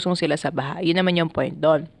lumulusong sila sa baha. Yun naman yung point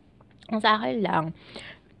doon. Ang sa akin lang,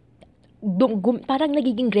 parang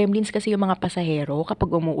nagiging gremlins kasi yung mga pasahero kapag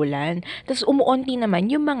umuulan. Tapos umuunti naman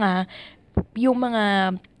yung mga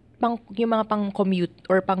pang commute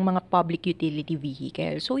or pang mga public utility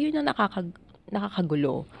vehicle. So yun yung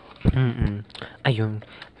nakakagulo. Ayun.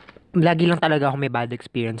 Lagi lang talaga ako may bad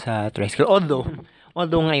experience sa tricycle.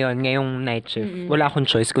 Although ngayong night shift, wala akong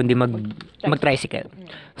choice kundi mag-tricycle.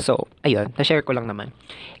 So, ayun, na-share ko lang naman.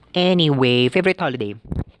 Anyway, favorite holiday?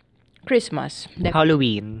 Christmas.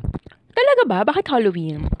 Halloween. Talaga ba? Bakit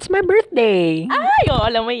Halloween? It's my birthday. Ay,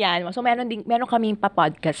 alam mo yan. So, meron kaming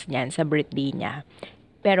pa-podcast niyan sa birthday niya.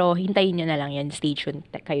 Pero, hintayin nyo na lang yan. Stay tuned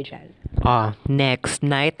kayo dyan. Next,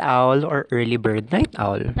 night owl or early bird? Night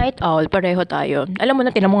owl. Night owl, pareho tayo. Alam mo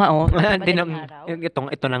na, tinan mo nga,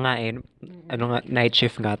 Ito na nga night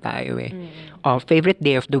shift nga tayo eh. Favorite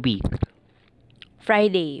day of the week?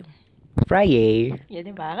 Friday. Yeah,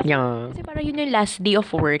 diba? Kasi parang yun yung last day of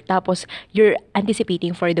work, tapos you're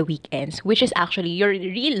anticipating for the weekends, which is actually your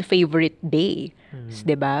real favorite day.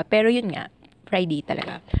 Diba? Pero yun nga, Friday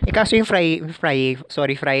talaga. Kaso yung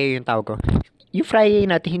Friday yung tawag ko. Yung Friday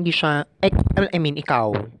natin, hindi siya,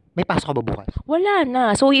 ikaw, may pasok ka ba bukas? Wala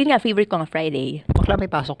na. So, yun nga, favorite ko nga Friday. Bakla may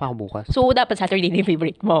pasok pa ako bukas. So, dapat Saturday na yung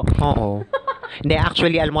favorite mo. Oo. Hindi,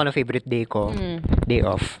 actually, alam mo na favorite day ko? Day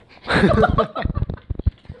off.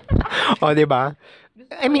 Diba?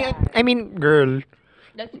 I mean, girl.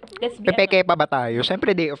 Pepeke pa ba tayo?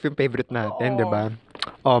 Siyempre, day off yung favorite natin, diba?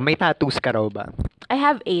 May tattoos ka raw ba? I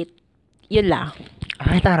have 8. Yun lang.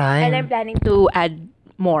 Ay, taray. And I'm planning to add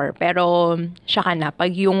more. Pero, siya ka na.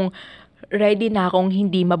 Pag yung ready na akong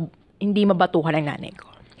hindi mabatuhan ng nanay ko.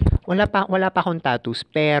 Wala pa akong tattoos,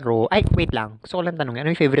 pero, wait lang. Gusto ko lang tanongin,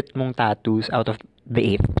 ano yung favorite mong tattoos out of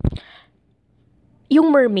the 8? Yung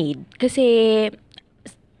mermaid. Kasi,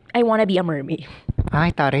 I wanna be a mermaid.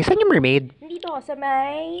 Ay, taray. Saan yung mermaid? Nandito sa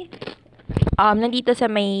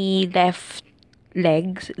may left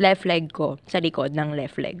leg ko. Sa likod ng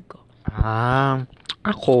left leg ko.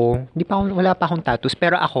 Ako, wala pa akong tattoos,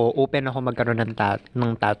 pero ako, open ako magkaroon ng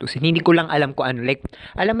tattoos. Hindi ko lang alam kung ano. Like,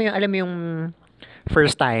 alam mo yung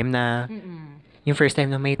first time na yung first time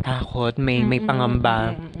na may takot, may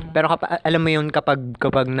pangamba. Pero alam mo yun kapag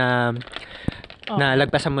na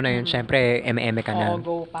lagpasan mo na yun, syempre eme ka na.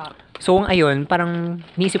 Go pa. So ngayon, parang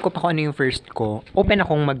nisip ko pa kung ano yung first ko. Open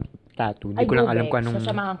akong mag-tattoo. Hindi ko lang alam kung anong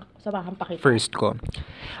Samahan pakita. first ko.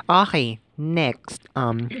 Okay, next.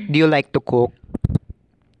 Do you like to cook?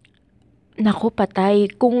 Naku, patay.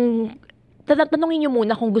 Kung tatanungin niyo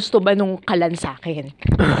muna kung gusto ba nung kalan sa akin.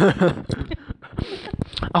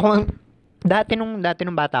 Ako, dati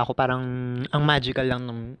nung bata ako, parang ang magical lang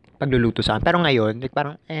ng pagluluto sa akin. Pero ngayon, like,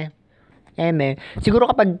 parang, siguro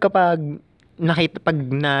kapag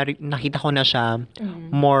nakita ko na siya,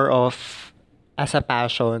 more of as a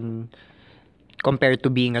passion compared to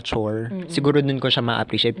being a chore, siguro dun ko siya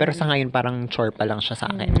ma-appreciate. Pero sa ngayon, parang chore pa lang siya sa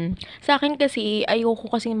akin. Sa akin kasi, ayoko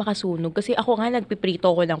kasi makasunog. Kasi ako nga, nagpiprito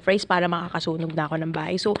ko ng fries para makakasunog na ako ng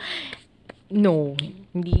bahay. So, no.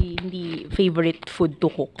 Hindi favorite food to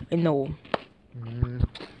cook. No.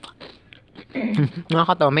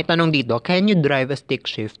 Nakakatawa, may tanong dito, can you drive a stick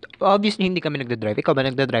shift? Obviously, hindi kami nagdadrive. Ikaw ba,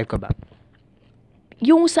 nagdadrive ka ba?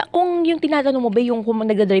 Kung yung tinatanong mo ba, yung kung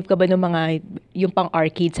nagdadrive ka ba ng mga, yung pang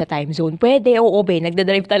arcade sa time zone, pwede, oo ba,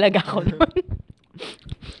 nagdadrive talaga ako nun.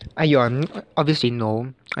 Ayun, obviously no.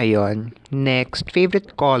 Ayun. Next,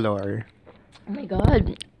 favorite color? Oh my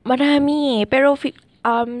God. Marami. Pero,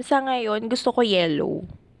 sa ngayon, gusto ko yellow.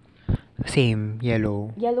 Same,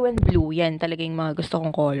 yellow. Yellow and blue, yan talaga yung mga gusto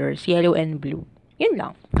kong colors. Yellow and blue. Yun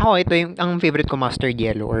lang. Ako, ito yung, ang favorite ko, mustard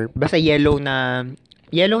yellow. Or basta yellow na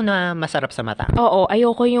masarap sa mata. Oo,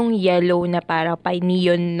 ayoko yung yellow na parang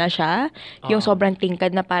neon na siya. Yung sobrang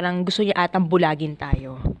tingkad na parang gusto niya atang bulagin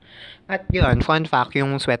tayo. At yun, fun fact,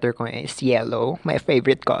 yung sweater ko is yellow. My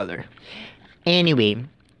favorite color. Anyway,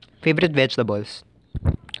 favorite vegetables?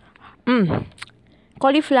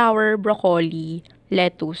 Cauliflower, broccoli,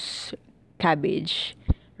 lettuce, cabbage,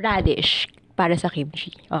 radish para sa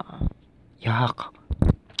kimchi. Yak.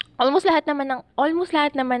 Almost lahat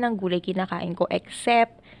naman ng gulay kinakain ko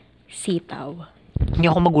except sitaw. Hindi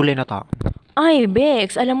ako magulay na to. Ay,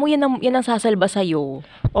 Bex, alam mo yan ang sasalba sa'yo.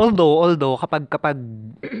 Although kapag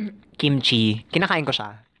kimchi, kinakain ko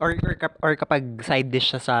siya. Or kapag side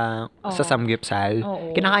dish siya sa samgyupsal,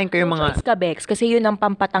 kinakain ko yung mga... Choice ka, Bex, kasi yun ang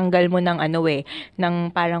pampatanggal mo ng ng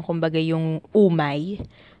parang kumbaga yung umay.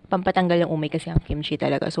 Pampatanggal ng umay kasi ang kimchi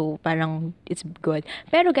talaga. So, parang it's good.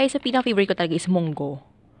 Pero guys, sa pinaka-favorite ko talaga is munggo.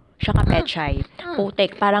 Tsaka pechay.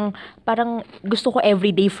 Putek. Parang gusto ko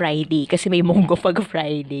everyday Friday kasi may munggo pag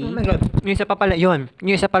Friday. Oh my God. Yung isa pa pala, yun.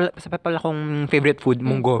 Yung isa pa pala kong favorite food,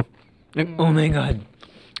 munggo. Oh my God.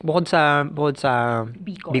 Bukod sa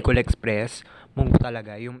Bicol Express, munggo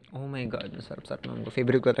talaga. Yung, oh my God, masarap-sarap ng munggo.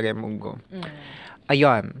 Favorite ko talaga yung munggo.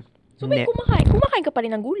 Ayun. So, kumakain ka pa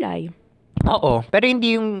rin ng gulay. Oo. Pero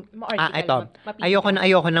hindi yung, ito.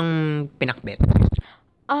 Ayoko ng pinakbet.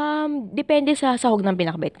 Depende sa sahog ng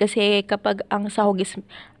pinakbet. Kasi kapag ang sahog is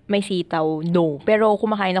may sitaw, no. Pero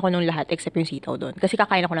kumakain ako ng lahat except yung sitaw doon. Kasi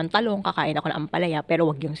kakain ako ng talong, kakain ako ng ampalaya, pero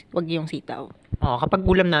wag yung sitaw. Kapag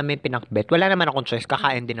ulam namin pinakbet, wala naman akong choice.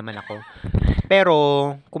 Kakain din naman ako. Pero,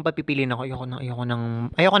 kung papipiliin ako, ayoko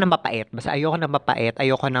ng mapait. Basta ayoko ng mapait,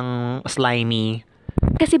 ayoko ng slimy.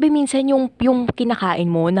 Kasi ba minsan yung kinakain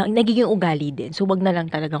mo, nagiging ugali din. So, wag na lang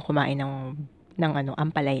talagang kumain ng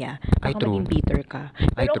ampalaya. Baka maging bitter ka.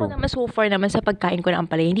 Pero ako naman so far naman sa pagkain ko ng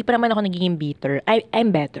ampalaya, hindi pa naman ako nagiging bitter. I'm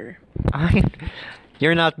better.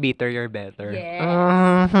 You're not bitter, you're better. Yeah.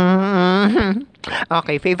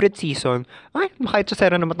 Okay, favorite season. Kahit sa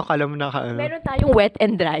Sera naman nakala mo Meron tayong wet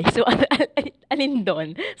and dry. So, alin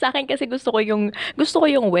doon? Sa akin kasi gusto ko yung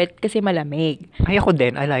wet kasi malamig. Ako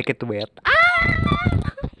din, I like it wet.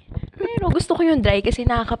 Pero gusto ko yung dry kasi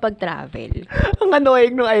nakakapag-travel. Ang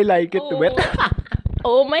annoying no, I like it wet.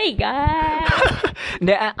 Oh my God!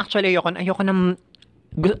 Hindi, actually, ayoko ng,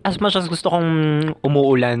 as much as gusto kong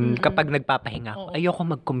umuulan, kapag nagpapahinga ako, ayoko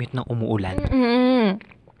mag-commute ng umuulan.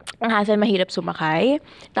 Ang hassle, mahirap sumakay.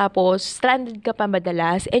 Tapos, stranded ka pa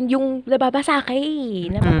madalas. And yung nababasa ka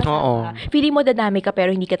Oo. Feeling mo dadami ka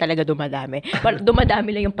pero hindi ka talaga dumadami. Dumadami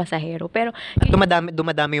lang yung pasahero. Pero,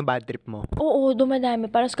 dumadami yung bad trip mo. Oo, dumadami.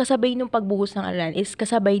 Parang kasabay nung pagbuhos ng alan is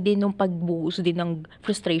kasabay din nung pagbuhos din ng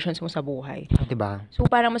frustrations mo sa buhay. Diba? So,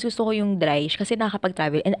 parang mas gusto ko yung dry kasi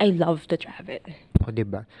nakakapag-travel and I love to travel.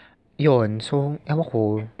 Diba? Yun. So, ewan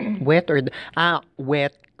ko. Wet or...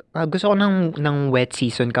 wet. Gusto ko ng wet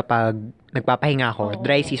season kapag nagpapahinga ako.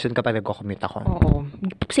 Dry season kapag nagko-commute ako. Oo.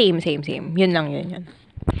 Same. Yun lang yun.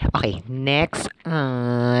 Okay. Next,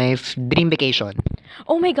 dream vacation.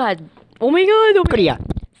 Oh my God. Korea.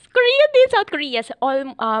 Korea din, South Korea.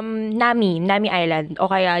 Nami Island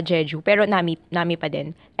o kaya Jeju. Pero Nami pa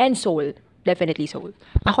din. And Seoul. definitely Seoul.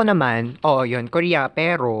 Ako naman, yun, Korea,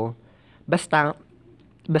 pero basta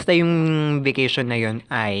yung vacation na yun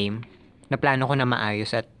ay naplano ko na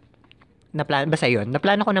maayos at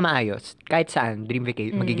naplano ko na maayos kahit saan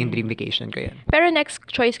magiging dream vacation ko yun. Pero next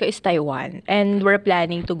choice ko is Taiwan and we're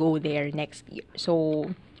planning to go there next year. So,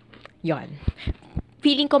 yon.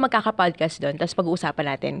 Feeling ko magkaka-podcast doon tapos pag-uusapan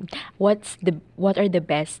natin what are the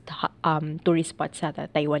best tourist spots sa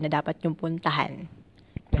Taiwan na dapat yung puntahan.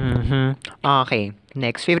 Okay.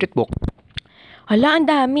 Next, favorite book? Hala, ang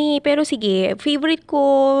dami. Pero sige, favorite ko,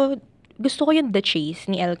 gusto ko yung The Chase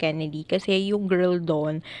ni L. Kennedy kasi yung girl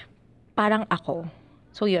doon, parang ako.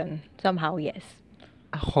 So yun, somehow, yes.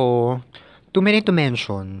 Ako, too many to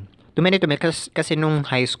mention. Kasi nung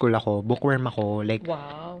high school ako, bookworm ako.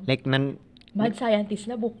 Wow. Mad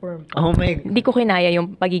scientist na bookworm. Oh my God. Hindi ko kinaya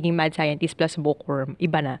yung pagiging mad scientist plus bookworm.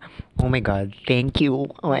 Iba na. Oh my God. Thank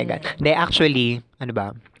you. Oh my God. They actually,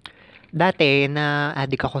 dati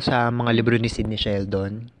na-addict ako sa mga libro ni Sidney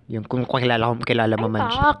Sheldon. Yung kung kilala mo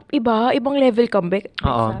man siya. Ibang level comeback.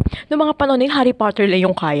 Oo. Noong mga panahon nila, Harry Potter lang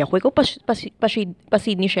yung kaya ko. Ikaw pa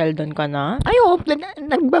Sidney Sheldon ka na?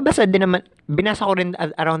 Nagbabasa din naman. Binasa ko rin,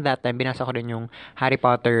 around that time, binasa ko rin yung Harry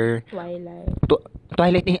Potter.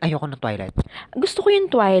 Twilight, ayoko ng Twilight. Gusto ko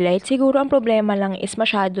yung Twilight. Siguro ang problema lang is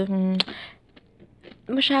masyadong,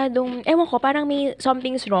 ewan ko, parang may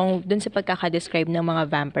something's wrong dun sa pagkakadescribe ng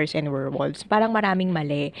mga vampires and werewolves. Parang maraming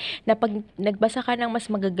mali. Na pag nagbasa ka ng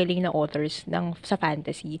mas magagaling na authors sa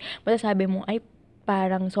fantasy, masasabi mo, ay,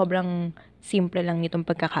 parang sobrang simple lang nitong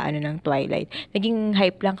pagkakaano ng Twilight. Naging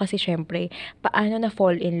hype lang kasi syempre, paano na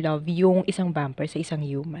fall in love yung isang vampire sa isang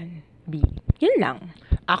human being. Yun lang.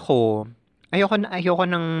 Ako, ayoko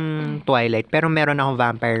ng Twilight, pero meron akong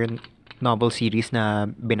vampire novel series na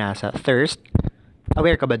binasa. Thirst.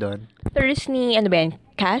 Aware ka ba doon? Thirst ni,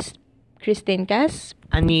 Cass? Kristen Cass?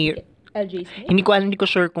 Ani, LJ Smith? hindi ko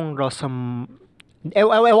sure kung ewan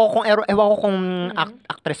ko kung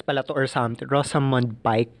actress pala to or something. Rosamund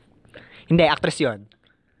Pike. Hindi, actress yon.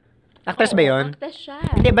 Actress ba yon? Actress siya.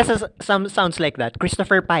 Hindi, basta sounds like that.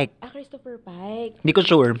 Christopher Pike. Christopher Pike. Hindi ko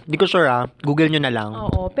sure Google nyo na lang.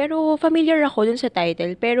 Oo, pero familiar ako dun sa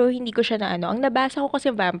title, pero hindi ko siya na Ang nabasa ko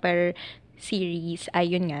kasi vampire series,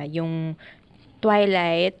 ayun nga, yung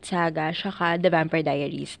Twilight Saga, saka The Vampire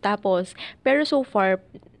Diaries. Tapos, pero so far,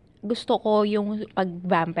 gusto ko yung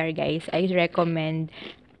pag-vampire, guys. I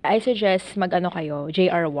suggest kayo,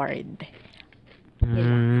 J.R. Ward.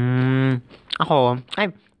 Ako,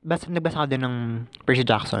 nagbasa ko din ng Percy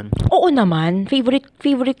Jackson. Oo naman.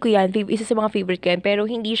 Favorite ko yan. Isa sa mga favorite ko yan. Pero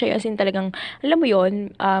hindi siya as in talagang, alam mo yon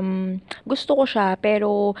gusto ko siya,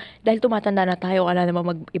 pero dahil tumatanda na tayo, wala naman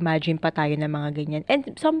mag-imagine pa tayo ng mga ganyan.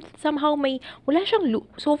 And somehow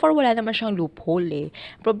so far wala naman siyang loophole eh.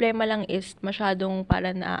 Problema lang is, masyadong para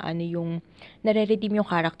yung, nare-redeem yung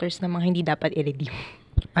characters na mga hindi dapat i-redeem.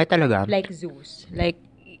 Ay, talaga? Like Zeus. Like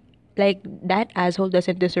that asshole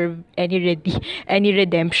doesn't deserve any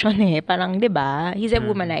redemption eh. Parang, 'di ba? He's a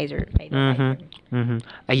womanizer.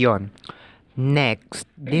 Ayun. Next,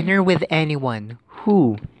 dinner with anyone.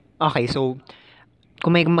 Who? Okay, so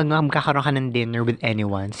kung may magkakaroon ka ng dinner with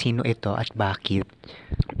anyone, sino ito at bakit?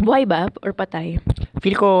 Buhay ba or patay?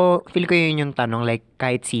 Feel ko yun yung tanong, like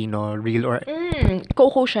kahit sino, real or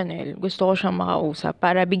Coco Chanel. Gusto ko siyang makausap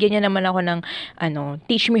para bigyan niya naman ako ng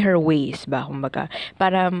teach me her ways ba, kumbaga,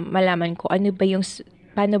 para malaman ko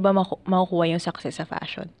paano ba makukuha yung success sa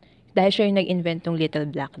fashion. Dahil siya yung nag-invent ng little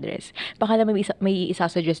black dress. Baka naman may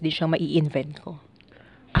isa-suggest din siyang mai-invent ko.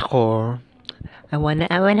 Ako, I wanna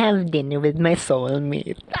have dinner with my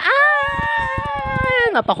soulmate.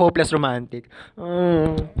 Napaka-hopeless romantic.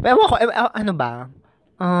 Ewan ko, ano ba?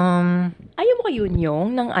 Ayaw mo kay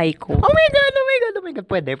Yunyong ng Aiko? Oh my God.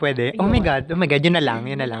 Pwede. Oh my God. Yun na lang.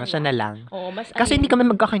 Siya na lang. Kasi hindi kami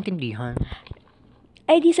magkakaintindihan.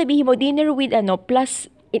 Ay, di sabihin mo, dinner with plus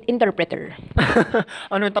interpreter.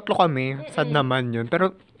 Tatlo kami. Sad naman yun.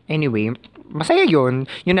 Pero, anyway, masaya yun.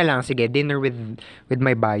 Yun na lang. Sige, dinner with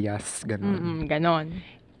my bias. Ganon. Ganon.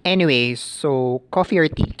 Anyway, so, coffee or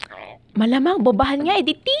tea? Malamang, bobahan nga,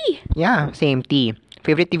 di tea. Yeah, same tea.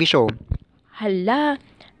 Favorite TV show? Hala,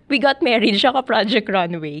 We Got Married, siya ka Project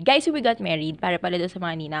Runway. Guys, We Got Married, para pala doon sa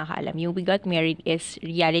mga hindi nakakaalam, yung We Got Married is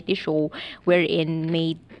reality show wherein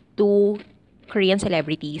may two Korean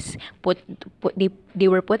celebrities they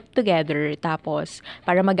were put together tapos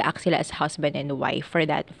para mag-act sila as husband and wife for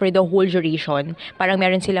the whole duration. Parang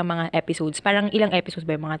meron silang mga episodes. Parang ilang episodes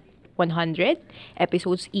ba? Mga 100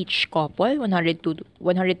 episodes each couple, 100 to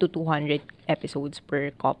 200 episodes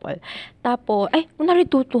per couple. Tapos 100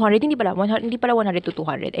 to 200 hindi pala 100 to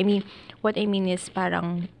 200. What I mean is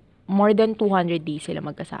parang more than 200 days sila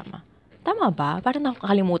magkasama. Tama ba? Parang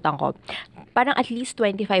nakakalimutan ko. Parang at least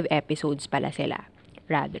 25 episodes pala sila.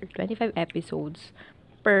 Rather, 25 episodes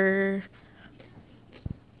per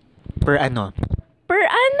Per ano? per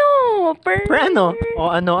ano? Per ano? O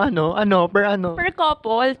ano? Per ano? Per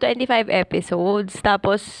couple, 25 episodes.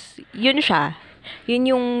 Tapos, yun siya. Yun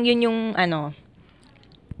yung ano.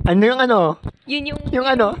 Ano yung ano? Yung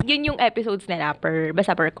ano? Yun yung episodes nila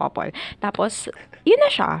basta per couple. Tapos, yun na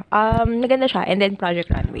siya. Naganda siya. And then, Project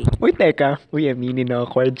Runway. Uy, teka. Uy, aminin na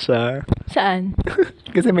awkward siya. Saan?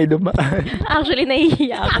 Kasi may dumaan. Actually,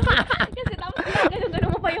 nahihiya ako. Kasi tapos, ganun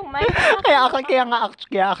mo pa yung mic. Kaya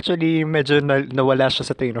actually medyo nawala siya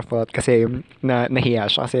sa train of thought kasi nahiya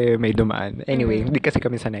siya kasi may dumaan. Anyway, hindi kasi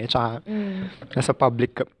kami sanay. Tsaka, nasa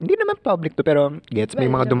public, hindi naman public to, pero gets, may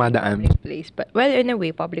mga dumadaan. Public place pa. Well, in a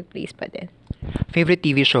way, public place pa din. Favorite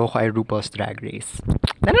TV show ko ay RuPaul's Drag Race.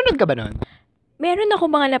 Nanonood ka ba nun? Meron ako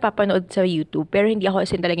mga napapanood sa YouTube, pero hindi ako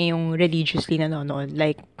as in talaga yung religiously nanonood.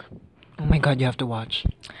 Like, oh my God, you have to watch.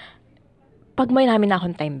 pag may namin na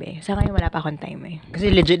akong time, be. Sa ngayon, wala pa akong time, eh.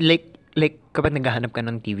 Kasi legit, like kapag naghahanap ka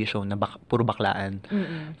ng TV show na puro baklaan,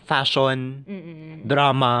 fashion,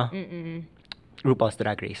 drama, RuPaul's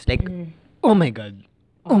Drag Race. Like, oh my God.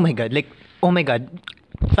 Oh my God. Like, oh my God.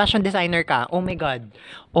 Fashion designer ka. Oh my God.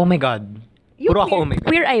 Oh my God. Puro ako, oh my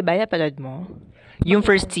God. Queer Eye ba? Napanood mo? Yung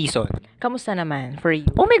first season. Kamusta naman for you?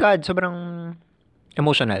 Oh my God. Sobrang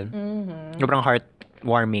emotional. Sobrang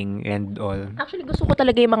heartwarming and all. Actually, gusto ko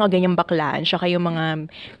talaga yung mga ganyang baklaan, tsaka yung mga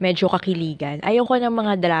medyo kakiligan. Ayaw ko ng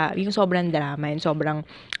mga yung sobrang drama, yung sobrang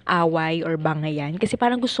away or bangayan. Kasi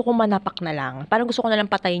parang gusto ko manapak na lang. Parang gusto ko na lang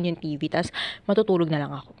patayin yung TV, tas matutulog na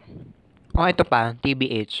lang ako. Oh, ito pa.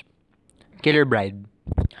 TBH. Killer Bride.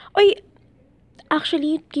 Oy,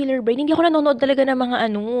 actually, Killer Brain, hindi ako nanonood talaga ng mga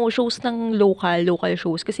shows ng local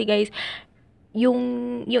shows. Kasi guys,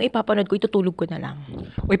 yung ipapanood ko, itutulog ko na lang.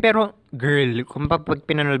 Uy, pero, girl, kung pag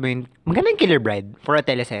pinanood mo yun, magandang Killer Bride for a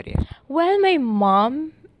teleserye. Well, my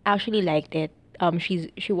mom actually liked it.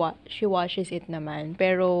 She watches it naman.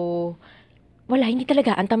 Pero, wala, hindi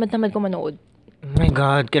talaga. Ang tamad-tamad ko manood. Oh my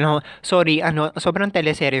God, sorry, sobrang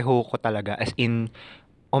teleserye ho ko talaga. As in,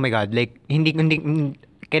 oh my God, like, hindi,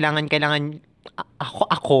 kailangan,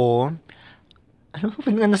 ako, ano ba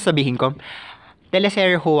nasabihin ko?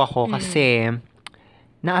 Teleserye ho ako kasi,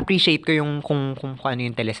 na-appreciate ko yung kung ano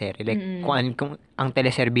yung teleserye. Like, kung ang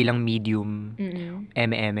teleserye bilang medium,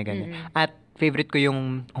 eme, ganyan. At, favorite ko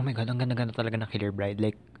yung, oh my God, ang ganda-ganda talaga ng Killer Bride.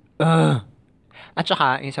 Like, At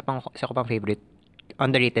saka, isa ko pang favorite,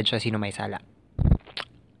 underrated siya, Sino May Sala.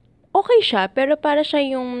 Okay siya, pero para siya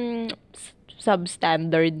yung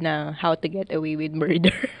substandard na How to Get Away with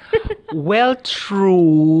Murder. Well,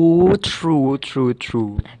 true.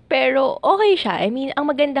 Pero okay siya. I mean, ang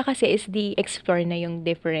maganda kasi is explore na yung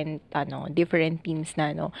different themes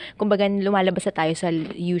na Kumbaga lumalabas na tayo sa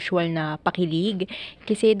usual na pakilig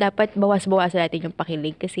kasi dapat bawas-bawasan natin yung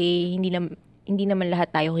pakilig kasi hindi naman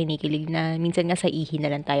lahat tayo kinikilig na minsan nga sa ihi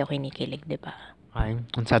na lang tayo kinikilig, 'di ba? Ay,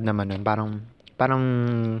 ang sad naman nun. Parang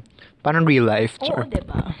real life. Oo, 'di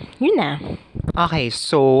ba? Yun na. Okay,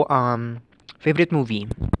 so favorite movie?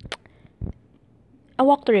 A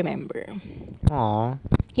Walk to Remember. Aww.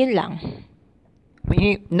 Yun lang.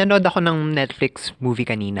 Nanood ako ng Netflix movie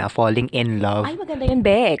kanina, Falling in Love. Ay, maganda yun,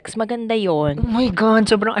 Bex. Maganda yun. Oh my God,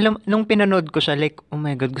 sobrang nung pinanood ko siya, like, oh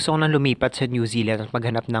my God, gusto ko nang lumipat sa New Zealand at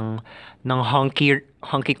maghanap ng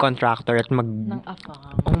hunky contractor at Ng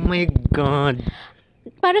afam. Oh my God.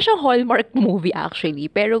 Para siyang Hallmark movie actually,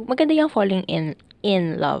 pero maganda yung Falling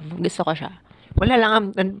in Love. Gusto ko siya. Wala lang,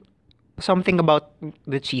 something about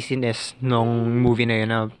the cheesiness nung movie na yun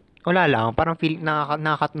na wala lang, parang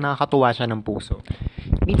nakakatuwa siya ng puso.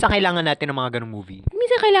 Minsan kailangan natin ng mga ganung movie.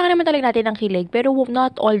 Minsan kailangan naman talaga natin ng kilig, pero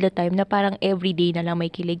not all the time na parang everyday na lang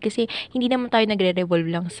may kilig. Kasi hindi naman tayo nagre-revolve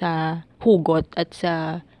lang sa hugot at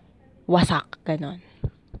sa wasak, ganon.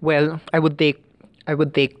 Well, I would take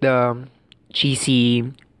the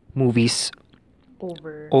cheesy movies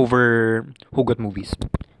over hugot movies.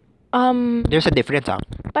 There's a difference,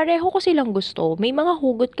 Pareho ko silang gusto. May mga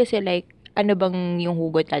hugot kasi like, ano bang yung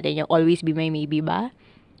hugot natin? Yung Always Be My Maybe ba?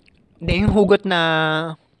 Hindi, yung hugot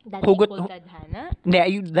na... Dating Cold Tadhana? Hindi,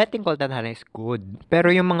 yung Dating Cold Tadhana is good. Pero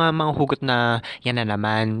yung mga hugot na yan na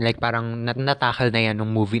naman, like parang natakal na yan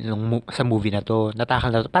sa movie na to.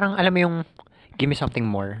 Natakal na to. Parang alam mo yung give me something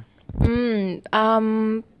more.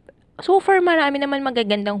 So far, marami naman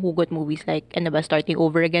magagandang hugot movies like, Starting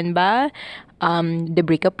Over Again ba? The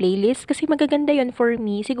Breakup Playlist. Kasi magaganda yon for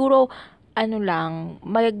me. Siguro,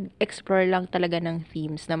 mag-explore lang talaga ng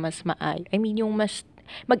themes na mas yung mas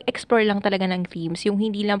mag-explore lang talaga ng themes. Yung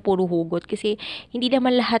hindi lang puro hugot. Kasi, hindi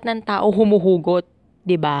naman lahat ng tao humuhugot.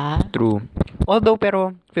 'Di ba? True. Although,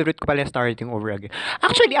 pero, favorite ko pala yung Starting Over Again.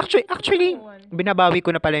 Actually, binabawi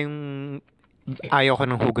ko na pala yung ayaw ko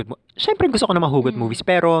ng hugot mo. Siyempre, gusto ko na mahugot movies,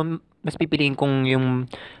 pero, mas pipiliin kong yung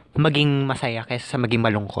maging masaya kaysa sa maging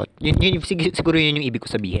malungkot. Siguro yun yung ibig ko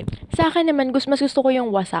sabihin. Sa akin naman, mas gusto ko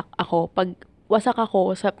yung wasak ako. Pag wasak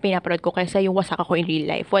ako sa pinapanood ko kaysa yung wasak ako in real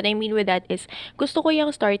life. What I mean with that is, gusto ko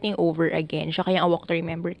yung Starting Over Again, siya yung A Walk to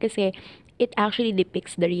Remember, kasi it actually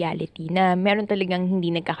depicts the reality na meron talagang hindi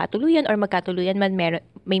nagkakatuluyan or magkatuluyan man,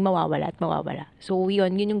 may mawawala at mawawala. So,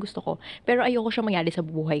 yun yung gusto ko. Pero ayoko siya mangyari sa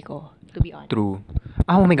buhay ko, to be honest. True.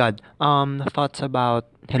 Oh my God. Thoughts about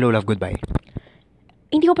Hello, Love, Goodbye.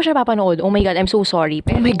 Hindi ko pa siya papanood. Oh my God, I'm so sorry.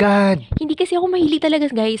 Pero Oh my God! hindi kasi ako mahilig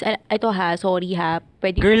talaga, guys. Ito ha, sorry ha.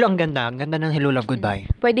 Girl, ang ganda. Ang ganda ng Hello, Love, Goodbye.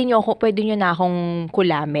 Pwede nyo na akong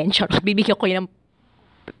kulamin. Charot, bibigyan ko yun ng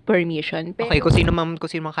permission. Pero, Okay, kung sino man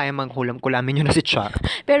kaya kulamin nyo na si Cha.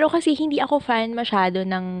 pero kasi hindi ako fan masyado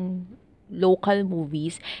ng local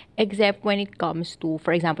movies except when it comes to,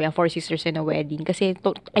 for example, yung Four Sisters in a Wedding, kasi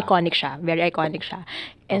iconic siya, very iconic siya.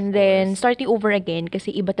 And then Starting Over Again,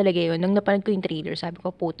 kasi iba talaga yun. Nung napanood ko yung trailer, sabi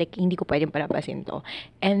ko, putek, hindi ko pwedeng palabasin to.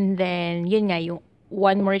 And then yun nga, yung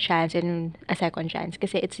One More Chance and A Second Chance,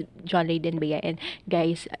 kasi it's John Lloyd and Bea. And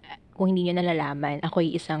guys, kung hindi nyo nalalaman, ako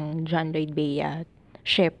yung isang John Lloyd Bea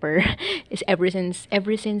shipper is ever since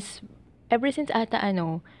ata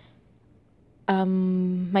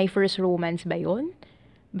My First Romance ba yun?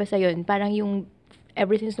 Basta yun, parang yung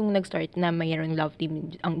ever since nung nag-start na mayroong love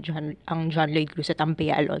team ang John Lloyd Cruz at ang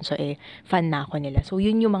Bea Alonso, fan na ako nila. So,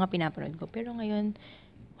 yun yung mga pinapanood ko. Pero ngayon,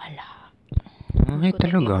 wala. Ay,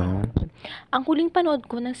 talaga. Ang huling panood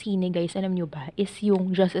ko ng sine, guys, alam nyo ba, is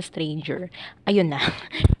yung Just a Stranger. Ayun na.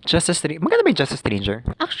 Maganda ba yung Just a Stranger?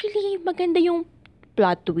 Actually, maganda yung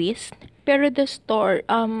plot twist. Pero the story,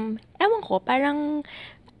 ewan ko, parang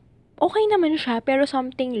okay naman siya, pero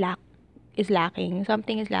something is lacking.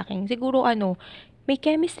 Something is lacking. Siguro may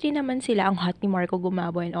chemistry naman sila. Ang hot ni Marco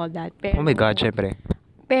Gumabo and all that. Pero, Oh my God, syempre.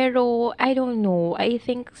 Pero, I don't know. I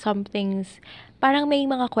think parang may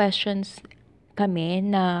mga questions kami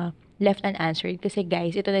na left unanswered. Kasi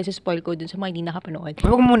guys, ito na spoil ko dun sa mga hindi nakapanood.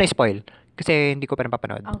 Huwag mo muna spoil. Kasi hindi ko pa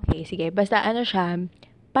napapanood. Okay, sige. Basta siya,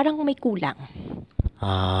 parang may kulang.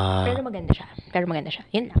 Pero maganda siya.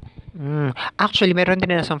 Yun lang. Actually, meron din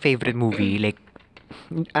na isang favorite movie. Like,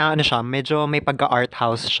 siya, medyo may pagka-art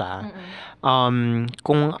house siya.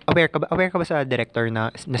 Kung aware ka ba sa director na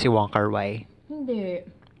si Wong Kar-wai? Hindi.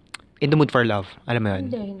 In the Mood for Love. Alam mo yun?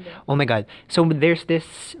 Hindi. Oh my God. So, there's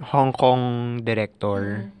this Hong Kong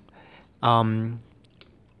director.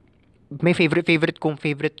 May favorite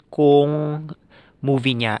kong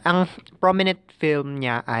movie niya. Ang prominent film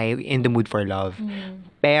niya ay In the Mood for Love.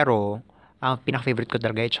 Pero, ang pinaka-favorite ko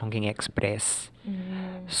talaga ay Chongqing Express.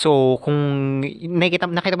 So, kung nakita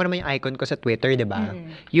mo naman yung icon ko sa Twitter, 'di ba?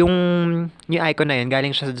 Yung icon na yun,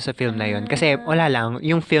 galing siya sa film na yun. Kasi wala lang,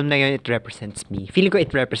 yung film na yun, it represents me. Feeling ko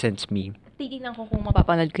it represents me. Titignan ko kung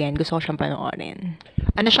mapapanood ko yan. Gusto ko siyang panoorin.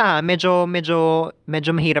 Siya, medyo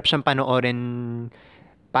mahirap siyang panoorin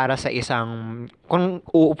para sa isang, kung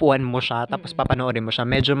uupuan mo siya, tapos papanoorin mo siya,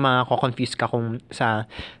 medyo mako-confuse ka kung sa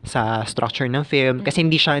structure ng film. Kasi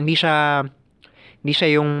hindi siya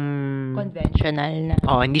yung conventional na.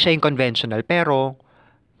 Hindi siya yung conventional. Pero,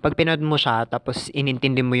 pag pinanood mo siya, tapos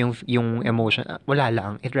inintindi mo yung emotion, wala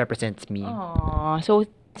lang. It represents me. So,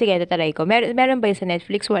 sige, tatry ko. Meron ba yun sa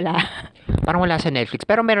Netflix? Wala. Parang wala sa Netflix.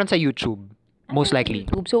 Pero meron sa YouTube. Most likely.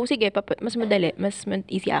 YouTube. So, sige, mas madali. Mas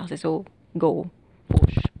easy access. So, go.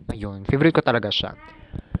 Push. Ayun. Favorite ko talaga siya.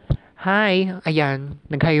 Hi. Ayan.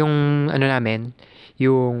 Nag-hi yung, namin.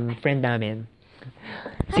 Yung friend namin.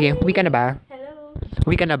 Sige, uwi ka na ba? Hello.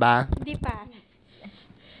 Uwi ka na ba? Hindi pa.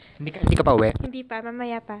 Hindi ka pa uwi? Hindi pa.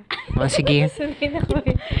 Mamaya pa. Sige. Sunod ako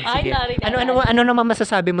eh. Ay, sorry. Ano naman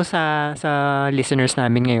masasabi mo sa listeners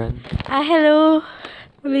namin ngayon? Hello,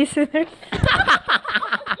 listeners.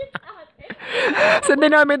 Sa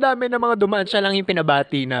dami ng mga dumaan, siya lang yung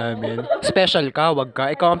pinabati namin. Special ka, wag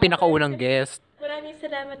ka. Ikaw ang pinakaunang guest. Maraming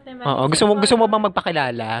salamat naman. Oo, gusto mo bang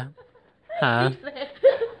magpakilala? Ha?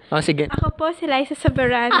 Sige. Ako po si Liza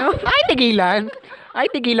Soberano.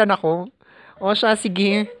 Ay, tigilan ako. Siya,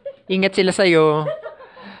 sige. Ingat sila sa'yo.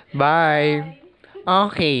 Bye.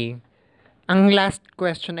 Okay. Ang last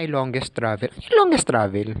question ay longest travel. Yung longest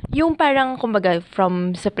travel? Yung parang, kumbaga,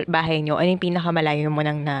 from sa bahay nyo, ano yung pinakamalayo mo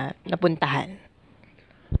nang napuntahan?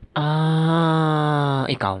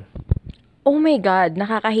 Ikaw. Oh my God,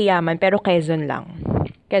 nakakahiyaman, pero Quezon lang.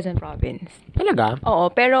 Quezon Province. Talaga?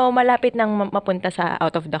 Oo, pero malapit nang mapunta sa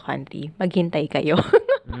out of the country. Maghintay kayo.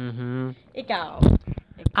 Mhm. Ikaw?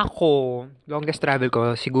 Ako, longest travel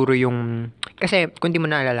ko, siguro yung Kasi, kung di mo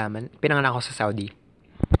naalalaman, pinanganak ako sa Saudi.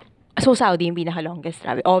 So, Saudi yung pinaka-longest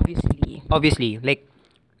travel. Obviously. Like,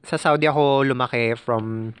 Sa Saudi ako lumaki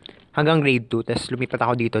from hanggang grade 2, tapos lumipat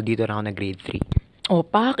ako dito na ako na grade 3. Oh,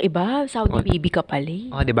 pak, iba. Saudi baby ka pala eh.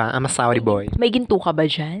 Oh, diba? I'm a Saudi boy. May ginto ka ba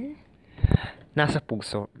dyan? Nasa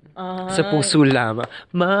puso. Sa puso lamang.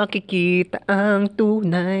 Makikita ang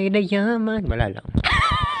tunay na yaman. Wala lang.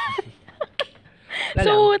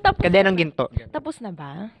 So, Kadenang ginto. tapos na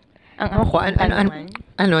ba?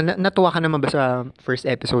 Natuwa ka naman ba sa first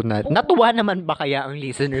episode natin? Natuwa naman ba kaya ang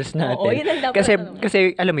listeners natin? Oo, yun ang dapat.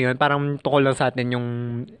 Kasi alam mo yun, parang tukol lang sa atin yung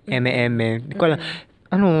eme-eme. Di ko alam.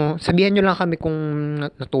 Sabihan nyo lang kami kung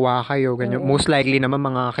natuwa kayo, ganyan. Most likely naman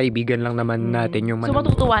mga kaibigan lang naman natin yung So,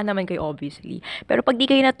 matutuwa naman kayo, obviously. Pero pag di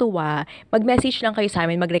kayo natuwa, mag-message lang kayo sa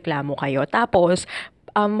amin, magreklamo kayo. Tapos,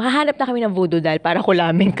 hahanap na kami ng voodoo doll para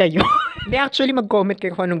kulamin kayo. Hindi, actually, mag-comment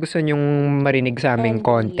kayo kung anong gusto nyong marinig sa aming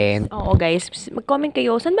content. Oo, guys. Mag-comment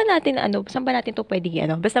kayo. Saan ba natin to pwede,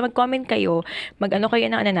 Basta mag-comment kayo, mag-ano kayo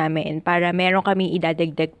ng namin para meron kami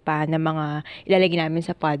idadagdag pa na mga ilalagay namin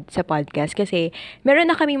sa podcast. Kasi, meron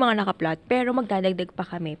na kami mga nakaplot, pero magdadagdag pa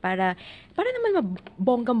kami para naman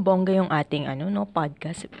bonggang-bongga yung ating,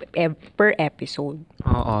 podcast per episode.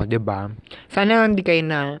 Oo, 'di ba? Sana hindi kayo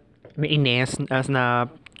na mainis as na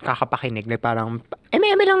kakapakinig. Like parang,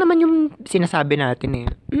 may lang naman yung sinasabi natin eh.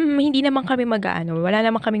 Hindi naman kami wala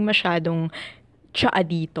naman kaming masyadong tsaa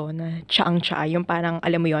dito na tsaang-tsaa. Yung parang,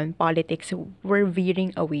 alam mo yon, politics. We're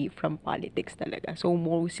veering away from politics talaga. So,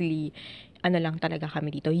 mostly, lang talaga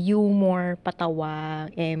kami dito. Humor, patawa,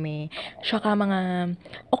 tsaka mga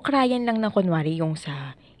okrayan lang na kunwari yung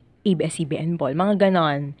sa ABS-CBN Ball. Mga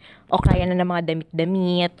ganon. Okrayan na ng mga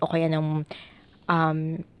damit-damit, o kaya ng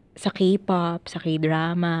sa K-pop, sa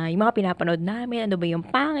K-drama, yung mga pinapanood namin, ano ba yung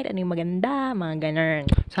pangit, ano yung maganda, mga ganun.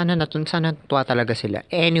 Sana natuwa talaga sila.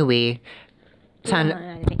 Anyway,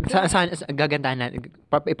 gagandahan natin,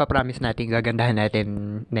 ipapromise natin, gagandahan natin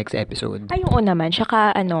next episode. Ay, oo naman.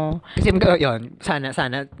 Tsaka, Kasi yun,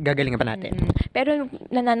 sana gagalingan pa natin. Pero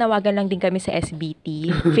nananawagan lang din kami sa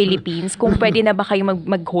SBT Philippines kung pwede na ba kayo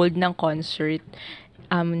mag-hold ng concert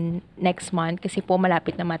next month kasi po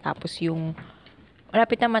malapit na matapos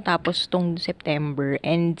tong September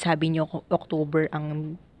and sabi niyo October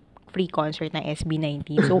ang free concert ng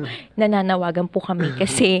SB19. So, nananawagan po kami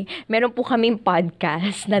kasi meron po kaming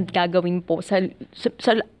podcast na gagawin po sa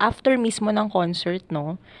after mismo ng concert,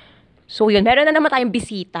 no? So, yun. Meron na naman tayong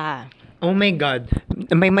bisita. Oh my God.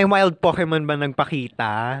 May wild Pokemon ba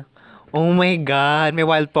nagpakita? Oh my God. May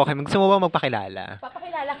wild Pokemon. Gusto mo ba magpakilala?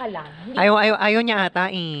 Papakilala ka lang. Ayaw niya ata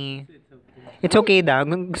eh. It's okay daw.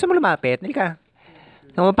 Gusto mo lumapit? Halika.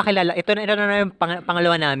 Pakilala. Ito na yung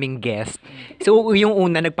pangalawa naming guest. So, yung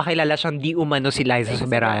una, nagpakilala siyang di umano si Liza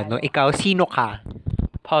Soberano. Ikaw, sino ka?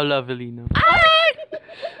 Paula Avellino.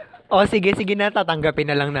 Sige na,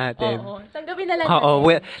 tatanggapin na lang natin. Oo, tanggapin na lang natin. Oo,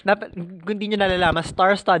 well, kung hindi nyo nalalaman,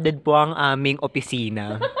 star-studded po ang aming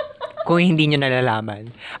opisina. Kung hindi nyo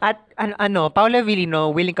nalalaman. At, Paula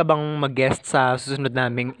Avellino, willing ka bang mag-guest sa susunod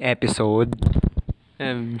naming episode?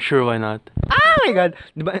 Sure, why not? Oh my God!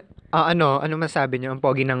 Diba, ano masabi niyo? Ang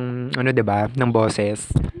pogi ng, diba? Ng boses.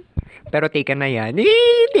 Pero taken na yan.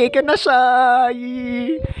 Taken na siya!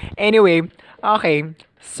 Anyway, okay.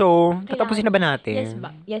 So, tatapusin na ba natin?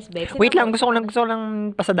 Yes, babe. Wait lang, gusto ko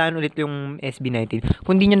lang pasadaan ulit yung SB19.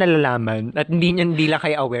 Kung di nyo nalalaman, at hindi lang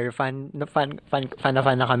kayo aware, fan na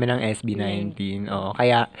kami ng SB19.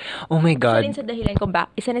 Kaya, oh my God.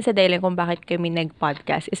 Isa rin sa dahilan kung bakit kami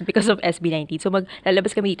nag-podcast is because of SB19. So,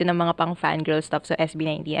 lalabas kami dito ng mga pang fangirl stuff sa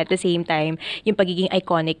SB19. At the same time, yung pagiging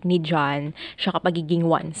iconic ni John, siya pagiging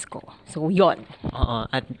once ko. So, yon. Oo,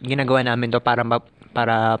 at ginagawa namin to para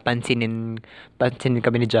pansinin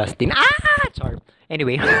kami ni Justin. Sorry.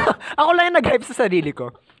 Anyway, ako lang yung nag-hype sa sarili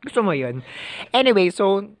ko. Gusto mo yun? Anyway,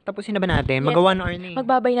 so, tapusin na ba natin? Yes. Mag-1 hour na.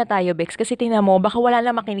 Magbabay na tayo, Bex. Kasi tingnan mo, baka wala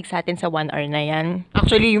na makinig sa atin sa 1 hour na yan.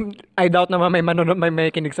 Actually, I doubt naman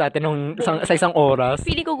may kinig sa atin sa isang oras.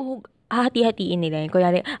 Feeling ko, hati-hatiin nila yun.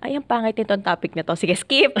 Kunyari, ay, ang pangit nitong topic na to. Sige,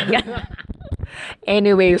 skip!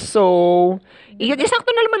 Anyway, so, isakto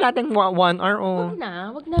na naman natin 1 hour.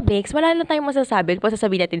 Wag na, Bex. Wala na tayong masasabi.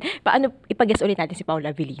 Sasabihin natin, paano ipag-guess ulit natin si Paula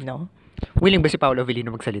Avellino? Willing ba si Paula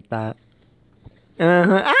Avellino magsalita?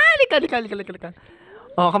 Lika.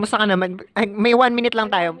 Kamusta ka naman? Ay, may 1 minute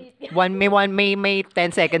lang tayo. May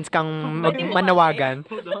 10 seconds kang manawagan.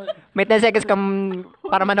 May 10 seconds kang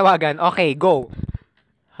para manawagan. Okay, go.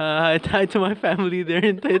 Hi to my family there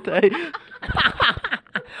in Taytay.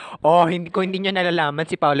 Kung hindi nyo nalalaman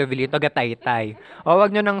si Paolo Avellino, taga Taytay.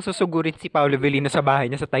 Wag nyo nang susugurin si Paolo Avellino sa bahay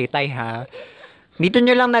niya sa Taytay, ha? Dito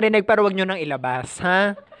nyo lang narinig pero wag nyo nang ilabas,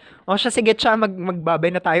 ha? O siya, sige siya,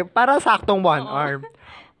 magbabay na tayo para saktong one arm.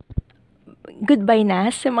 Goodbye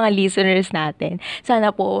na sa mga listeners natin.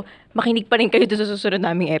 Sana po, makinig pa rin kayo doon sa susunod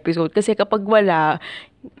naming episode. Kasi kapag wala,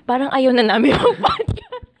 parang ayaw na namin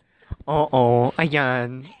mag-podcast. Oo,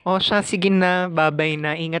 ayan. O siya, sige na, babay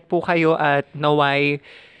na. Ingat po kayo at naway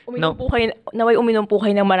Naway uminom po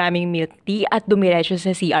kayo ng maraming milk tea at dumiretso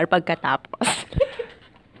sa CR pagkatapos.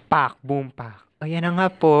 pak, boom, pak. Ayan na nga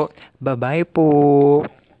po. Bye-bye po.